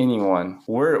anyone,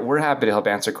 we're happy to help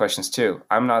answer questions too.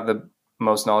 I'm not the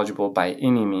most knowledgeable by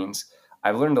any means.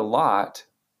 I've learned a lot,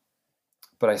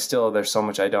 but there's so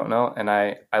much I don't know. And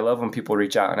I love when people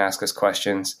reach out and ask us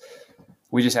questions.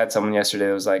 We just had someone yesterday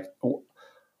that was like,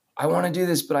 I want to do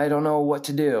this, but I don't know what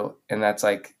to do. And that's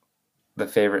like the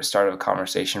favorite start of a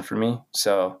conversation for me.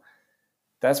 So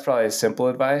that's probably a simple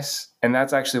advice. And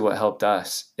that's actually what helped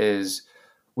us is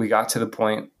we got to the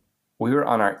point, we were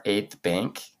on our 8th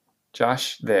bank,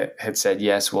 Josh, that had said,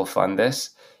 yes, we'll fund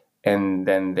this. And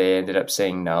then they ended up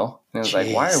saying no. And it was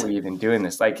like, why are we even doing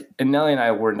this? Like, and Nellie and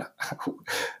I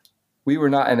we were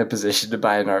not in a position to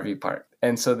buy an RV park.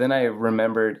 And so then I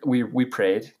remembered we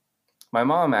prayed. My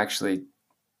mom actually,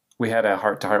 we had a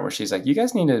heart to heart where she's like, you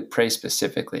guys need to pray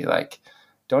specifically. Like,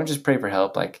 don't just pray for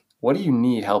help. Like, what do you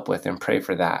need help with and pray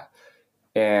for that?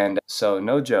 And so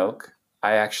no joke,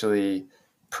 I actually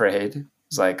prayed.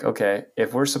 It's like, okay,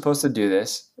 if we're supposed to do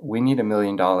this, we need $1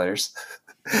 million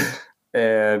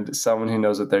and someone who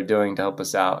knows what they're doing to help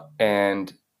us out.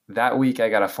 And that week I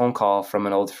got a phone call from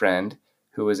an old friend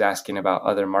who was asking about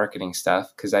other marketing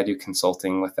stuff because I do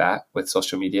consulting with that, with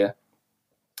social media.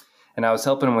 And I was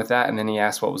helping him with that. And then he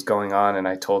asked what was going on. And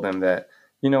I told him that,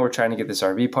 we're trying to get this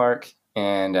RV park.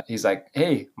 And he's like,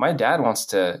 hey, my dad wants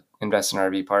to invest in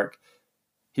an RV park.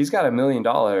 He's got $1 million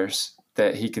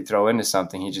that he could throw into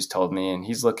something, he just told me, and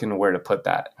he's looking where to put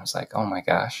that. I was like, oh my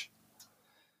gosh.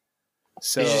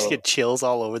 So did you just get chills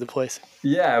all over the place?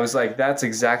 Yeah, I was like, that's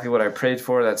exactly what I prayed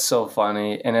for. That's so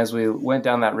funny. And as we went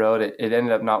down that road, it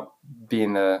ended up not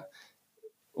being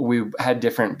we had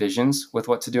different visions with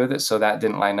what to do with it. So that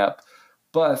didn't line up.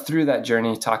 But through that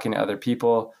journey, talking to other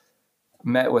people,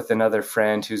 met with another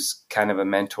friend who's kind of a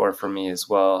mentor for me as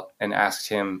well, and asked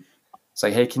him, it's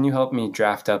like, hey, can you help me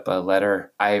draft up a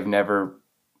letter? I've never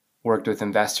worked with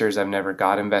investors. I've never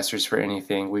got investors for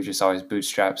anything. We've just always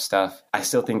bootstrapped stuff. I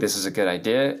still think this is a good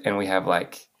idea. And we have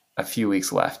like a few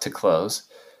weeks left to close.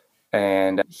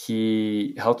 And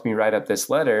he helped me write up this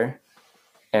letter.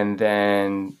 And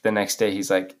then the next day he's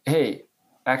like, hey,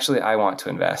 actually, I want to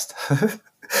invest.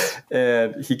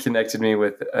 And he connected me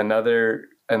with another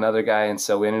guy. And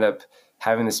so we ended up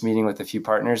having this meeting with a few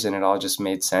partners, and it all just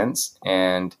made sense.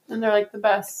 And they're like the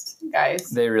best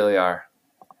guys. They really are.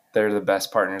 They're the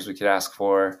best partners we could ask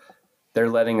for.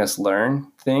 They're letting us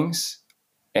learn things.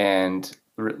 And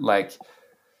like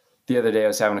the other day I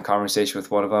was having a conversation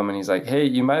with one of them, and he's like, hey,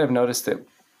 you might have noticed that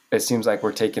it seems like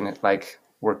we're taking it, like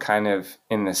we're kind of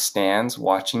in the stands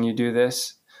watching you do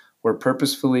this. We're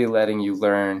purposefully letting you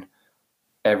learn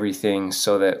everything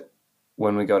so that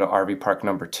when we go to RV park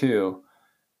number 2,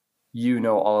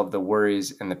 all of the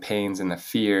worries and the pains and the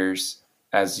fears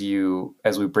as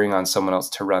we bring on someone else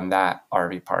to run that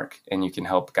RV park, and you can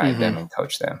help guide them and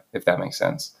coach them, if that makes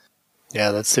sense.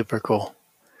 Yeah, that's super cool.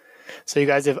 So you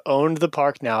guys have owned the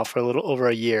park now for a little over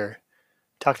a year.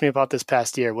 Talk to me about this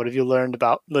past year. What have you learned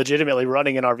about legitimately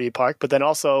running an RV park, but then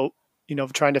also,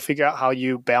 trying to figure out how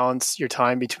you balance your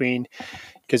time between,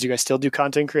 because you guys still do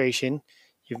content creation.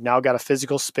 You've now got a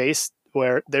physical space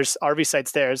where there's RV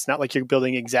sites there. It's not like you're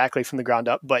building exactly from the ground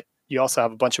up, but you also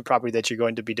have a bunch of property that you're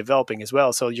going to be developing as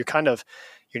well. So you're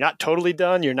not totally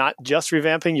done. You're not just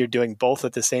revamping. You're doing both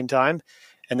at the same time.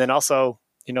 And then also,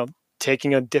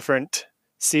 taking a different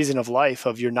season of life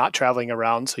of you're not traveling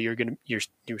around. So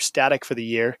you're static for the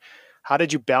year. How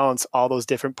did you balance all those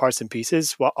different parts and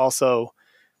pieces while also,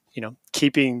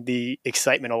 keeping the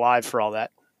excitement alive for all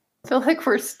that? I feel like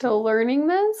we're still learning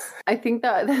this. I think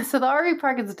so the RV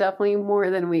park is definitely more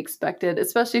than we expected,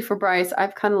 especially for Bryce.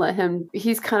 I've kind of let him,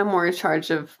 he's kind of more in charge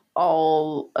of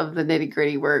all of the nitty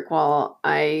gritty work while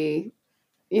I,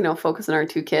 focus on our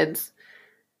two kids.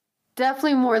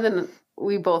 Definitely more than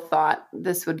we both thought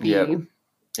this would be a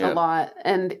lot.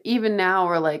 And even now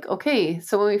we're like, okay,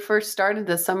 so when we first started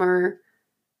this summer,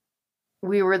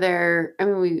 we were there. I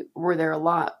mean, we were there a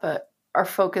lot, but our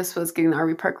focus was getting the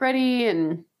RV park ready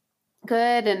and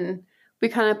good, and we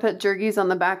kind of put Jurgys on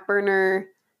the back burner,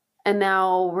 and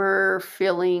now we're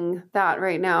feeling that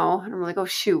right now, and we're like, oh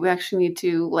shoot, we actually need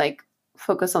to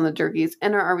focus on the Jurgys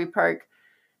and our RV park.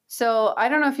 So I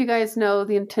don't know if you guys know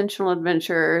the Intentional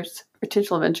Adventures.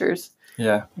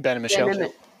 Yeah, Ben and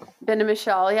Michelle. Ben and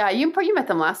Michelle, yeah, you met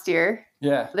them last year.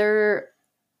 Yeah, they're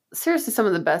seriously some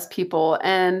of the best people,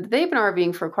 and they've been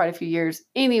RVing for quite a few years.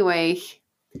 Anyway,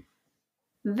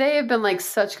 they have been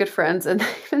such good friends, and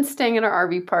they've been staying in our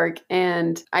RV park.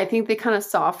 And I think they kind of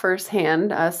saw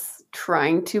firsthand us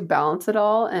trying to balance it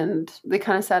all. And they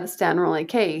kind of sat us down and were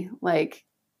like, hey,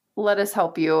 let us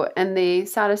help you. And they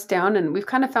sat us down, and we've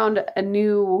kind of found a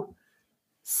new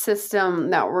system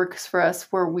that works for us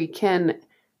where we can,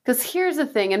 because here's the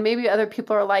thing, and maybe other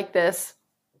people are like this,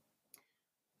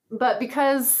 but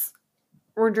because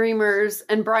we're dreamers,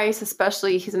 and Bryce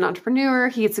especially, he's an entrepreneur,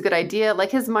 he gets a good idea,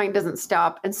 his mind doesn't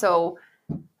stop. And so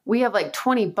we have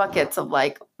 20 buckets of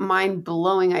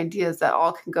mind-blowing ideas that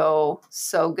all can go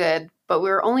so good, but we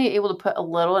were only able to put a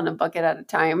little in a bucket at a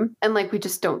time. And we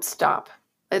just don't stop.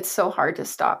 It's so hard to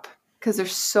stop because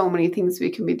there's so many things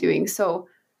we can be doing. So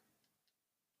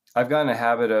I've gotten a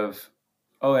habit of,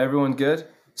 oh, everyone good?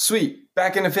 Sweet,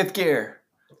 back into fifth gear.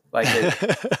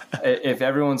 If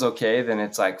everyone's okay, then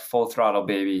it's full throttle,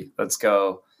 baby. Let's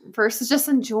go. Versus just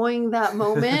enjoying that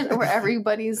moment where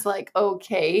everybody's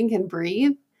okay and can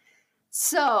breathe.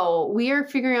 So we are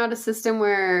figuring out a system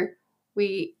where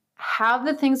we have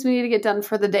the things we need to get done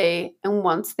for the day. And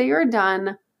once they are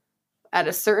done at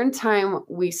a certain time,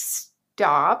 we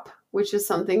stop, which is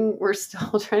something we're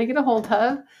still trying to get a hold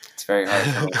of. It's very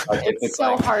hard for me. It's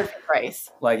so hard for Bryce.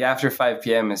 After 5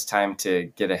 p.m. is time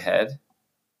to get ahead.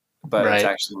 But It's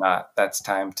actually not. That's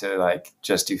time to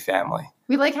just do family.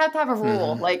 We have to have a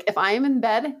rule. Mm-hmm. If I am in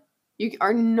bed, you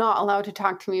are not allowed to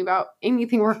talk to me about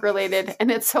anything work related.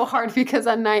 And it's so hard because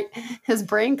at night his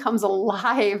brain comes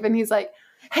alive and he's like,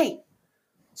 hey,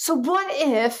 so what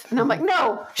if? And I'm like,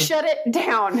 no, shut it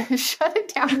down. Shut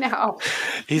it down now.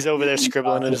 He's over there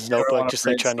scribbling in his notebook, just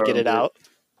trying to get it out.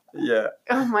 Yeah.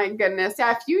 Oh my goodness.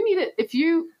 Yeah. If you need it, if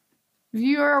you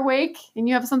are awake and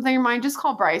you have something in your mind, just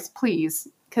call Bryce, please.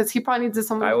 Because he probably needs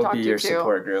someone to talk to, too. I will be your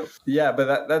support group. Yeah,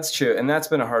 but that's true. And that's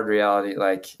been a hard reality,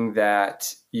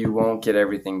 that you won't get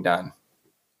everything done.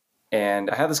 And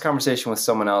I had this conversation with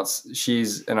someone else.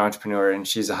 She's an entrepreneur and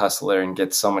she's a hustler and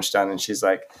gets so much done. And she's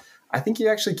like, I think you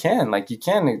actually can.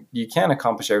 You can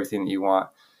accomplish everything that you want.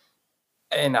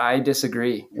 And I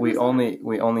disagree. We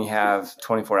only have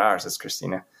 24 hours, as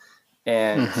Christina.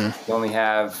 And we only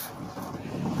have...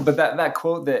 But that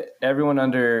quote that everyone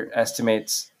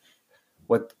overestimates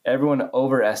what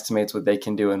they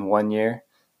can do in 1 year,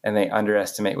 and they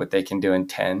underestimate what they can do in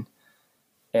 10.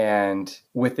 And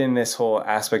within this whole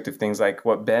aspect of things,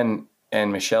 what Ben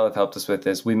and Michelle have helped us with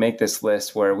is we make this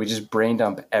list where we just brain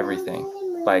dump everything,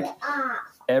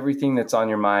 everything that's on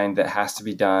your mind that has to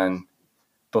be done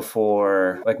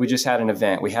before. We just had an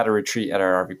event. We had a retreat at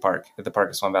our RV park at the park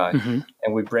of Swan Valley,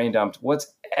 and we brain dumped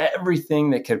what's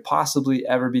everything that could possibly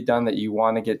ever be done that you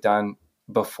want to get done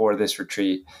before this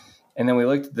retreat. And then we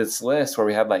looked at this list where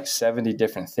we had 70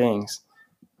 different things,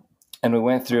 and we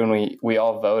went through and we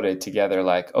all voted together,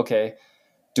 okay,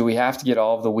 do we have to get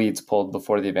all of the weeds pulled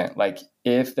before the event?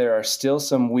 If there are still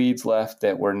some weeds left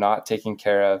that we're not taking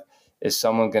care of, is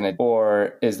someone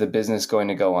or is the business going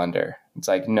to go under? It's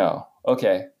no.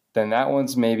 Okay, then that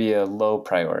one's maybe a low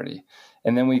priority.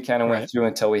 And then we kind of went through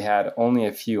until we had only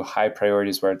a few high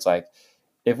priorities where it's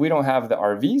if we don't have the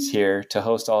RVs here to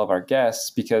host all of our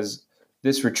guests, because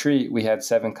this retreat, we had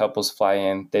 7 couples fly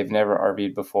in. They've never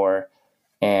RV'd before,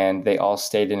 and they all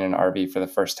stayed in an RV for the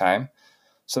first time.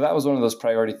 So that was one of those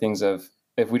priority things of,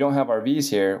 if we don't have RVs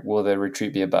here, will the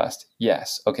retreat be a bust?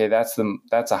 Yes. Okay, that's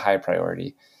a high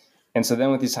priority. And so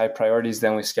then with these high priorities,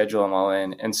 then we schedule them all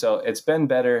in. And so it's been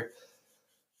better.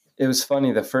 It was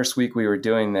funny. The first week we were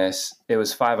doing this, it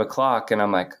was 5:00 and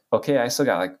I'm like, okay, we still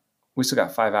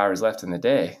got 5 hours left in the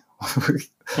day.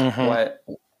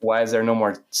 Why is there no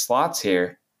more slots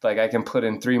here? Like I can put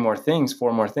in 4 more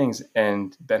things.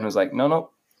 And Ben was like,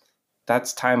 no,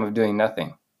 that's time of doing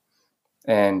nothing.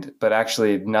 But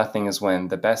actually nothing is when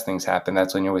the best things happen.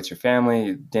 That's when you're with your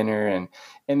family, dinner.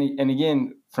 And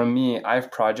again, from me,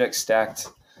 I've project stacked.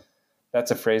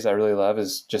 That's a phrase I really love,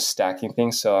 is just stacking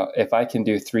things. So if I can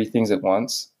do 3 things at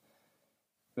once,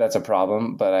 that's a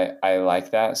problem, but I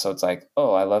like that. So it's like,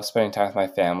 oh, I love spending time with my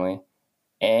family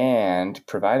and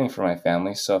providing for my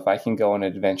family. So if I can go on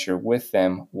an adventure with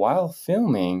them while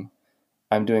filming,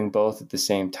 I'm doing both at the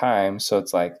same time. So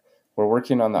it's like we're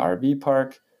working on the RV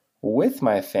park with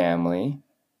my family,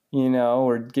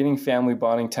 we're getting family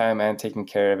bonding time and taking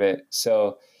care of it.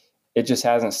 So it just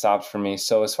hasn't stopped for me.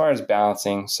 So as far as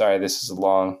balancing, sorry, this is a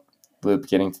long loop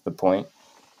getting to the point,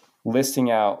 listing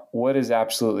out what is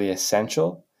absolutely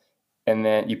essential. And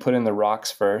then you put in the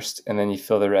rocks first, and then you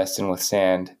fill the rest in with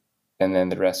sand, and then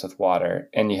the rest with water.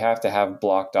 And you have to have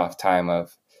blocked off time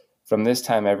of, from this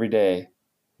time every day,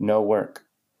 no work,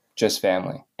 just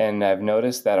family. And I've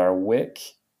noticed that our wick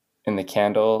in the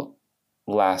candle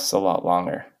lasts a lot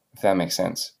longer, if that makes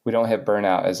sense. We don't hit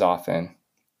burnout as often.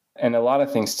 And a lot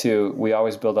of things too, we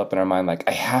always build up in our mind, like,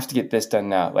 I have to get this done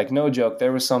now. Like, no joke,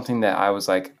 there was something that I was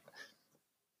like,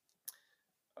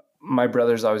 my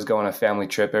brothers always go on a family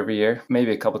trip every year,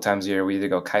 maybe a couple times a year. We either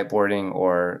go kiteboarding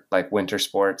or like winter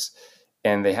sports.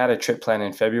 And they had a trip planned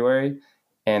in February.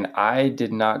 And I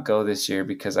did not go this year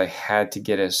because I had to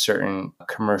get a certain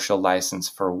commercial license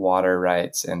for water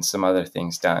rights and some other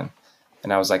things done.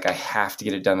 And I was like, I have to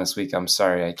get it done this week. I'm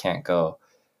sorry, I can't go.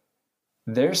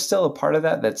 There's still a part of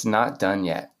that that's not done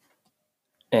yet.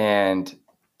 And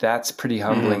that's pretty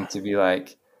humbling to be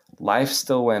like, life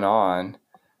still went on.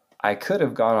 I could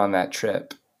have gone on that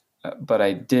trip, but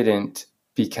I didn't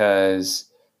because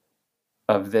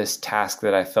of this task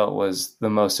that I felt was the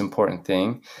most important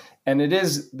thing. And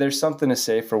there's something to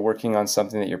say for working on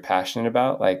something that you're passionate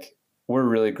about. Like, we're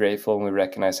really grateful and we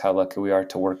recognize how lucky we are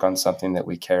to work on something that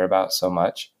we care about so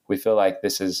much. We feel like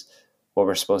this is what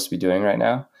we're supposed to be doing right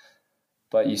now.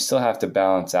 But you still have to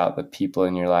balance out the people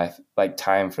in your life, like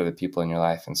time for the people in your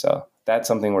life. And so that's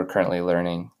something we're currently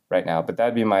learning right now. But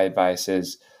that'd be my advice,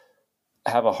 is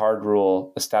have a hard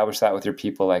rule, establish that with your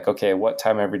people. Like, okay, what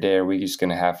time every day are we just going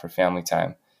to have for family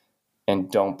time? And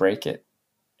don't break it.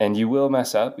 And you will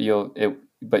mess up,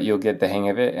 but you'll get the hang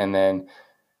of it. And then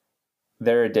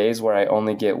there are days where I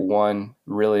only get one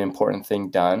really important thing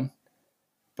done,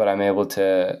 but I'm able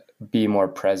to be more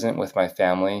present with my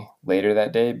family later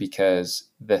that day because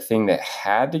the thing that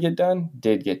had to get done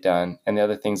did get done. And the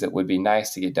other things that would be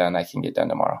nice to get done, I can get done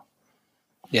tomorrow.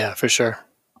 Yeah, for sure.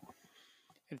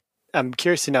 I'm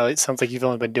curious to know, it sounds like you've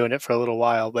only been doing it for a little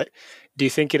while, but do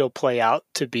you think it'll play out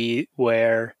to be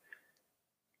where,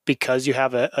 because you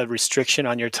have a restriction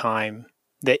on your time,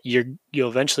 that you'll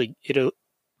eventually,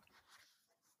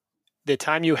 the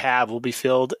time you have will be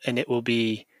filled and it will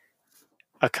be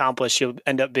accomplished. You'll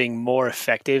end up being more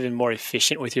effective and more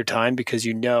efficient with your time because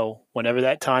whenever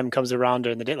that time comes around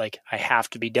during the day, like, I have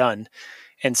to be done.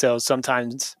 And so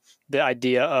sometimes the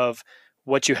idea of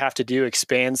what you have to do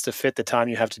expands to fit the time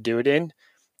you have to do it in.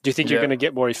 Do you think you're going to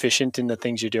get more efficient in the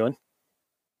things you're doing?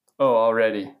 Oh,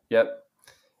 already. Yep.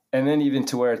 And then even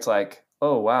to where it's like,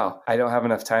 oh, wow, I don't have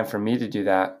enough time for me to do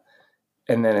that.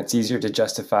 And then it's easier to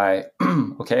justify,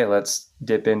 okay, let's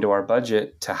dip into our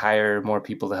budget to hire more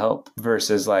people to help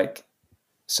versus like,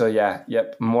 so yeah,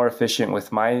 yep, more efficient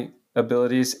with my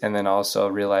abilities. And then also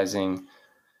realizing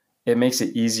it makes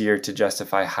it easier to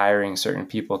justify hiring certain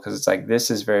people because it's like,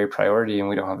 this is very priority and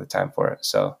we don't have the time for it.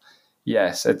 So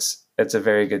yes, it's a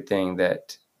very good thing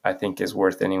that I think is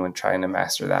worth anyone trying to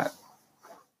master that.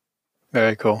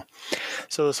 Very cool.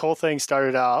 So this whole thing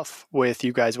started off with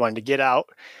you guys wanting to get out,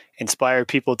 inspire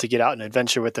people to get out and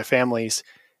adventure with their families.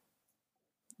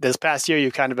 This past year,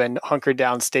 you've kind of been hunkered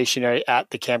down stationary at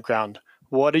the campground.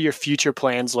 What do your future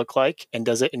plans look like? And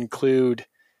does it include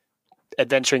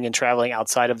adventuring and traveling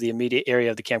outside of the immediate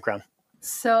area of the campground?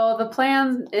 So the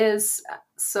plan is,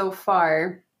 so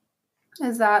far,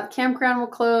 is that campground will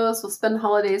close. We'll spend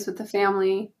holidays with the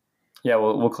family. Yeah,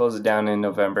 we'll close it down in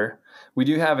November. We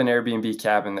do have an Airbnb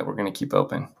cabin that we're going to keep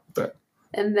open.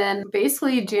 And then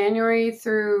basically January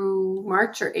through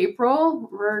March or April,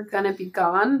 we're going to be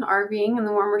gone RVing in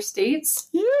the warmer states.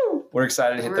 We're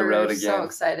excited to hit the road again. So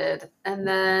excited. And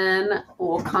then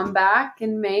we'll come back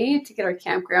in May to get our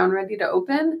campground ready to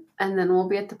open. And then we'll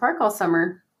be at the park all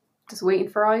summer. Just waiting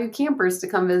for all you campers to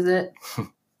come visit.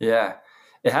 Yeah.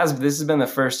 This has been the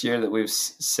first year that we've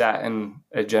sat in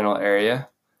a general area.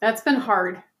 That's been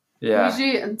hard. Yeah.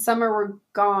 Usually in summer we're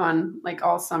gone like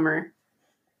all summer.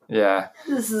 Yeah.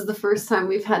 This is the first time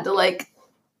we've had to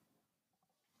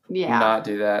not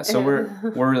do that. So we're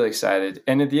really excited.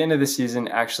 And at the end of the season,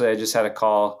 actually, I just had a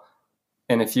call.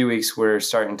 In a few weeks, we're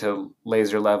starting to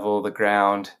laser level the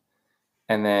ground,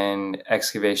 and then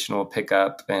excavation will pick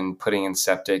up and putting in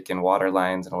septic and water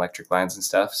lines and electric lines and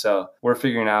stuff. So we're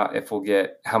figuring out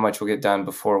how much we'll get done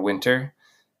before winter,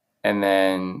 and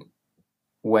then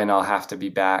when I'll have to be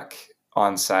back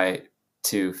on site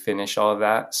to finish all of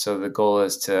that. So the goal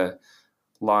is to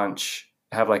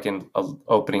have like an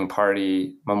opening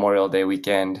party Memorial Day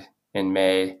weekend in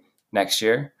May next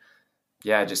year.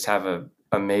 Yeah, just have a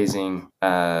amazing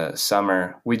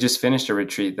summer. We just finished a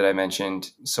retreat that I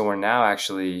mentioned. So we're now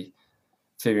actually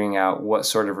figuring out what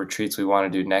sort of retreats we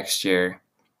want to do next year.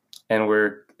 And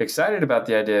we're excited about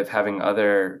the idea of having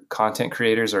other content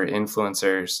creators or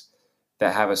influencers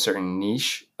that have a certain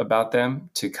niche about them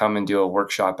to come and do a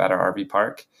workshop at our RV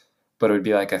park. But it would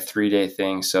be like a 3-day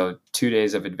thing. So 2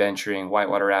 days of adventuring,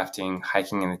 whitewater rafting,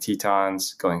 hiking in the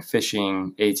Tetons, going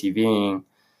fishing, ATVing,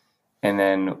 and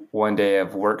then 1 day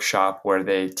of workshop where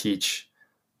they teach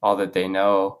all that they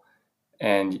know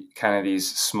and kind of these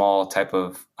small type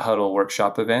of huddle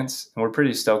workshop events. And we're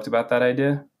pretty stoked about that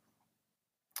idea.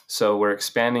 So we're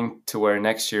expanding to where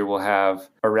next year we'll have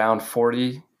around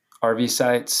 40 RV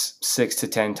sites, 6 to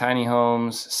 10 tiny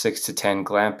homes, 6 to 10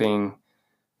 glamping,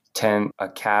 10 a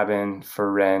cabin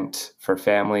for rent for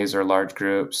families or large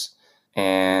groups,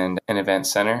 and an event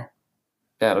center.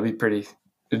 Yeah, it'll be pretty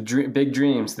big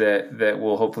dreams that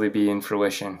will hopefully be in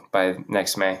fruition by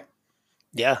next May.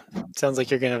 Yeah, sounds like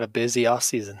you're going to have a busy off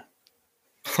season.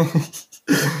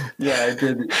 Yeah, I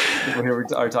did. We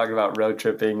are talking about road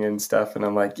tripping and stuff, and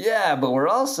I'm like, yeah, but we're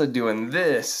also doing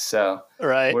this. So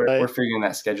we're figuring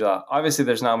that schedule out. Obviously,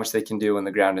 there's not much they can do when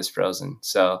the ground is frozen.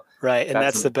 So right, and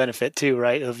that's the benefit too,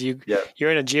 right? Of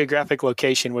you're in a geographic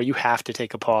location where you have to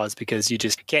take a pause because you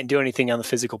just can't do anything on the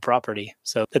physical property.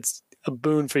 So it's a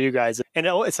boon for you guys. And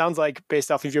it sounds like,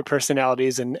 based off of your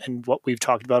personalities and what we've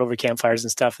talked about over campfires and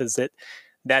stuff, is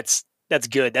that's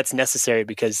good. That's necessary,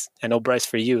 because I know, Bryce,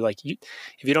 for you, if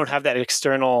you don't have that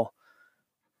external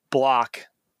block,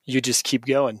 you just keep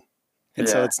going. And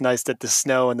so it's nice that the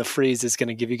snow and the freeze is going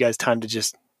to give you guys time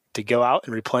to go out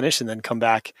and replenish and then come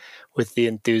back with the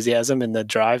enthusiasm and the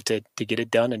drive to get it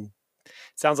done. And it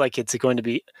sounds like it's going to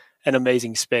be an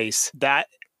amazing space. That,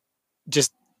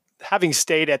 just having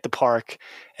stayed at the park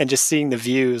and just seeing the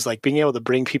views, like being able to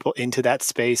bring people into that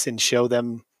space and show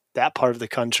them that part of the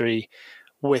country,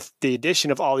 with the addition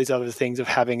of all these other things of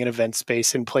having an event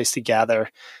space and place to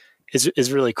gather,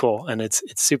 is really cool. And it's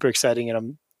super exciting. And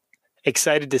I'm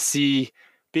excited to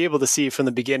be able to see from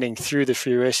the beginning through the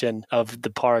fruition of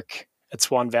the park at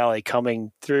Swan Valley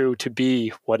coming through to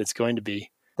be what it's going to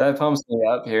be. That pumps me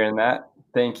up hearing that.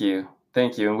 Thank you.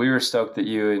 And we were stoked that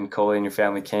you and Coley and your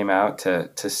family came out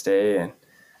to stay. And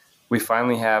we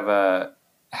finally have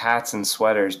hats and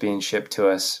sweaters being shipped to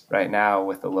us right now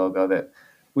with the logo that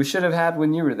we should have had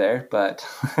when you were there, but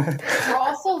we're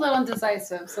also a little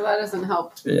indecisive, so that doesn't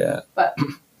help. Yeah, but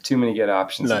too many good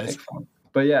options to pick from.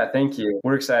 But yeah, thank you.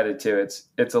 We're excited too.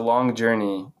 It's a long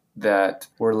journey that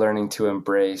we're learning to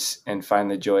embrace and find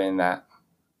the joy in that.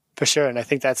 For sure, and I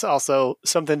think that's also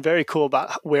something very cool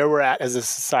about where we're at as a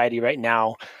society right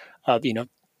now.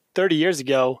 30 years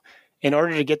ago, in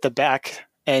order to get the back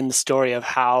end story of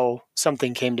how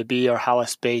something came to be or how a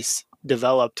space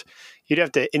developed, you'd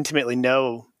have to intimately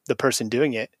know the person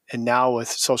doing it. And now with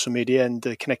social media and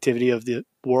the connectivity of the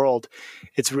world,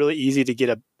 it's really easy to get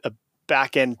a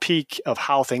back end peek of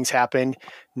how things happen,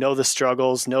 know the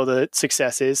struggles, know the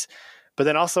successes. But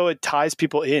then also it ties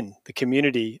people in the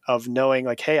community of knowing,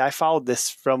 like, hey, I followed this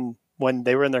from when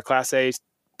they were in their Class A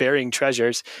burying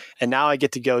treasures, and now I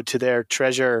get to go to their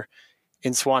treasure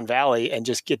in Swan Valley and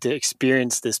just get to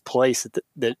experience this place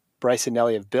that Bryce and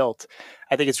Nellie have built.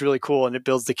 I think it's really cool, and it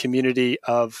builds the community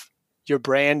of your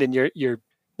brand and your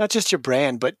not just your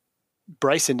brand, but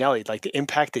Bryce and Nellie, like the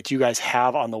impact that you guys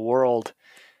have on the world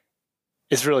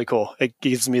is really cool. It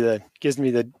gives me the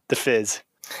fizz.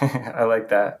 I like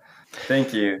that.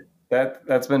 Thank you.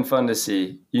 That's been fun to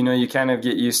see. You kind of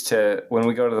get used to when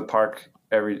we go to the park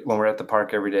when we're at the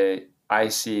park every day, I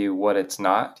see what it's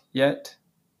not yet,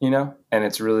 and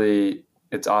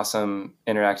it's awesome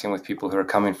interacting with people who are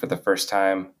coming for the first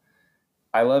time.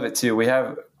 I love it too. We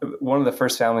have one of the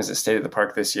first families that stayed at the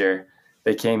park this year.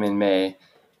 They came in May,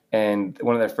 and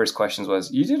one of their first questions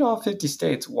was, "You did all 50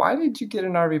 states. Why did you get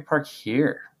an RV park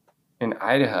here?" in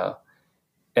Idaho.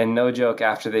 And no joke,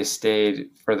 after they stayed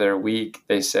for their week,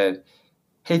 they said,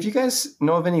 hey, if you guys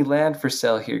know of any land for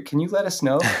sale here, can you let us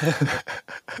know?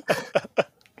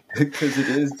 Because it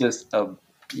is just a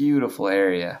beautiful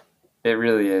area. It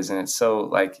really is. And it's so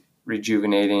like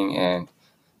rejuvenating. And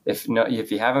if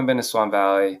you haven't been to Swan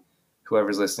Valley,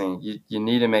 whoever's listening, you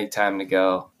need to make time to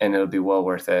go, and it'll be well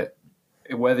worth it.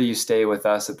 Whether you stay with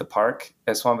us at the park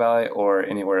at Swan Valley or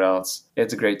anywhere else,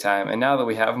 it's a great time. And now that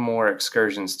we have more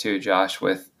excursions too, Josh,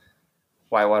 with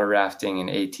whitewater rafting and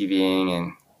ATVing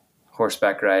and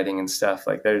horseback riding and stuff,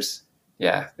 like it's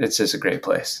just a great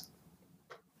place.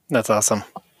 That's awesome.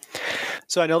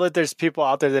 So I know that there's people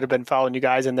out there that have been following you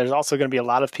guys, and there's also going to be a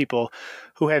lot of people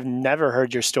who have never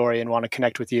heard your story and want to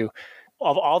connect with you.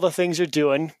 Of all the things you're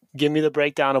doing, give me the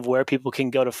breakdown of where people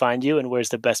can go to find you and where's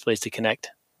the best place to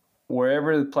connect.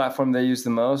 Wherever the platform they use the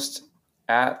most,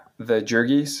 at the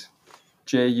Jurgys,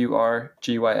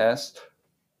 Jurgys.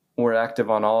 We're active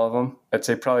on all of them. I'd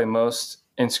say probably most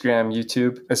Instagram,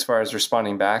 YouTube, as far as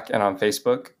responding back, and on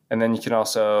Facebook. And then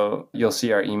you'll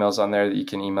see our emails on there that you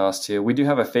can email us to. We do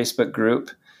have a Facebook group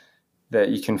that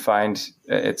you can find.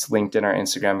 It's linked in our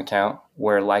Instagram account,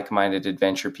 where like-minded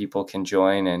adventure people can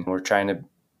join. And we're trying to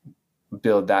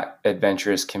build that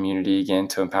adventurous community again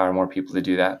to empower more people to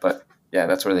do that. But yeah,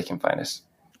 that's where they can find us.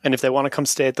 And if they want to come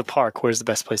stay at the park, where's the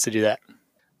best place to do that?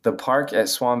 The park at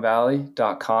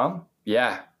swanvalley.com.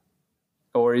 Yeah.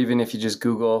 Or even if you just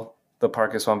Google the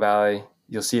park at Swan Valley,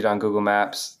 you'll see it on Google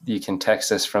Maps. You can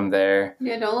text us from there.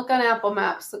 Yeah, don't look on Apple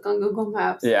Maps. Look on Google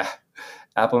Maps. Yeah.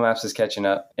 Apple Maps is catching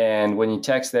up. And when you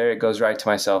text there, it goes right to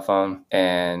my cell phone.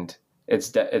 And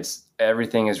it's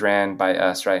everything is ran by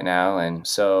us right now. And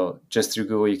so just through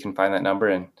Google, you can find that number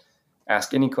and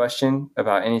ask any question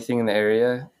about anything in the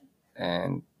area.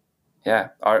 And yeah,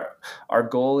 our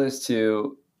goal is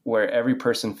to where every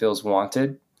person feels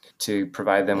wanted, to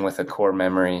provide them with a core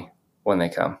memory when they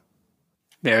come.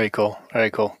 Very cool. Very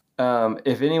cool.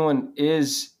 If anyone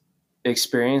is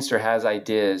experienced or has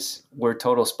ideas, we're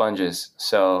total sponges.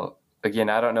 So again,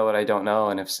 I don't know what I don't know.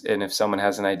 And if someone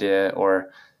has an idea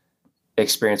or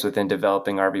experience within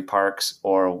developing RV parks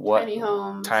or what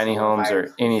tiny homes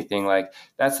or anything, like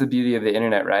that's the beauty of the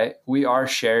internet, right? We are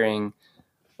sharing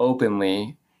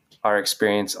openly our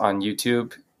experience on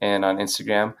YouTube and on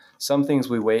Instagram. Some things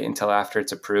we wait until after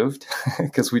it's approved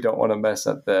because we don't want to mess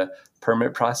up the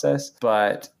permit process.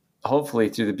 But hopefully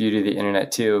through the beauty of the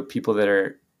internet too, people that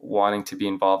are wanting to be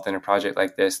involved in a project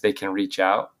like this, they can reach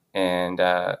out, and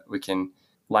we can,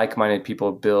 like-minded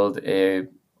people, build a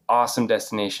awesome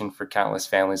destination for countless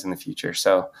families in the future.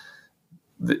 So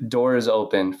the door is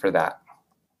open for that.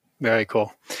 Very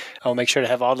cool. I'll make sure to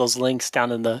have all those links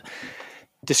down in the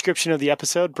description of the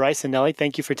episode. Bryce and Nellie,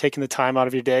 thank you for taking the time out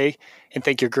of your day, and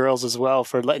thank your girls as well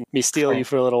for letting me steal you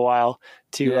for a little while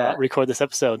to record this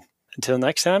episode. Until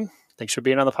next time, thanks for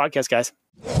being on the podcast, guys.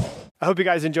 I hope you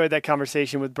guys enjoyed that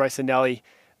conversation with Bryce and Nellie.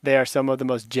 They are some of the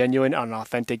most genuine and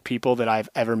authentic people that I've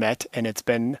ever met, and it's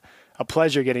been a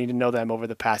pleasure getting to know them over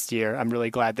the past year. I'm really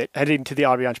glad that heading to the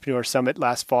RV Entrepreneur Summit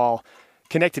last fall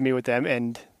connected me with them,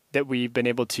 and that we've been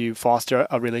able to foster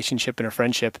a relationship and a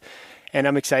friendship. And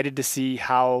I'm excited to see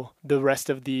how the rest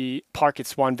of the park at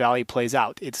Swan Valley plays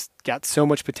out. It's got so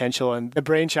much potential, and the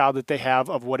brainchild that they have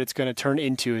of what it's going to turn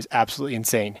into is absolutely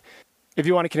insane. If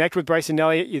you want to connect with Bryce and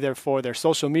Nellie, either for their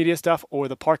social media stuff or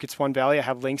the park at Swan Valley, I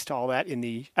have links to all that in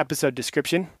the episode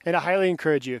description. And I highly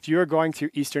encourage you, if you are going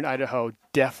through eastern Idaho,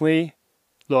 definitely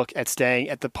look at staying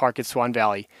at the park at Swan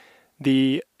Valley.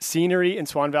 The scenery in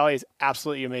Swan Valley is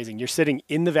absolutely amazing. You're sitting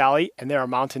in the valley, and there are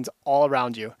mountains all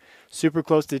around you, super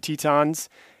close to the Tetons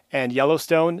and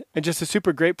Yellowstone, and just a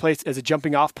super great place as a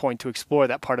jumping off point to explore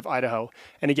that part of Idaho.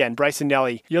 And again, Bryce and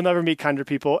Nellie, you'll never meet kinder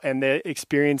people, and the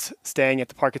experience staying at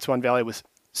the park at Swan Valley was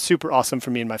super awesome for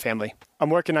me and my family. I'm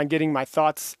working on getting my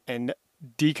thoughts and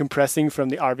decompressing from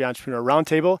the RV Entrepreneur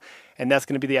Roundtable, and that's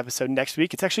going to be the episode next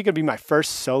week. It's actually going to be my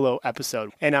first solo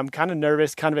episode, and I'm kind of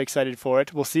nervous, kind of excited for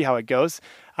it. We'll see how it goes.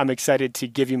 I'm excited to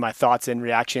give you my thoughts and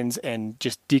reactions and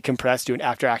just decompress, do an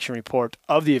after-action report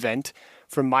of the event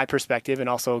from my perspective, and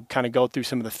also kind of go through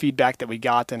some of the feedback that we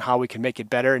got and how we can make it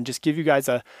better, and just give you guys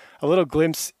a little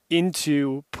glimpse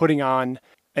into putting on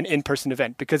an in-person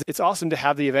event, because it's awesome to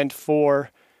have the event for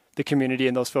the community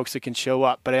and those folks that can show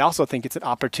up. But I also think it's an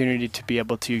opportunity to be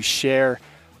able to share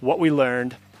what we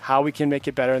learned, how we can make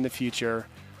it better in the future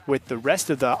with the rest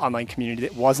of the online community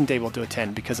that wasn't able to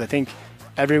attend, because I think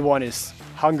everyone is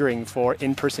hungering for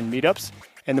in-person meetups,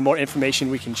 and the more information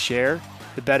we can share,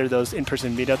 the better those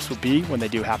in-person meetups will be when they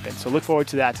do happen. So look forward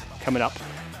to that coming up.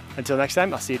 Until next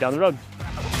time, I'll see you down the road.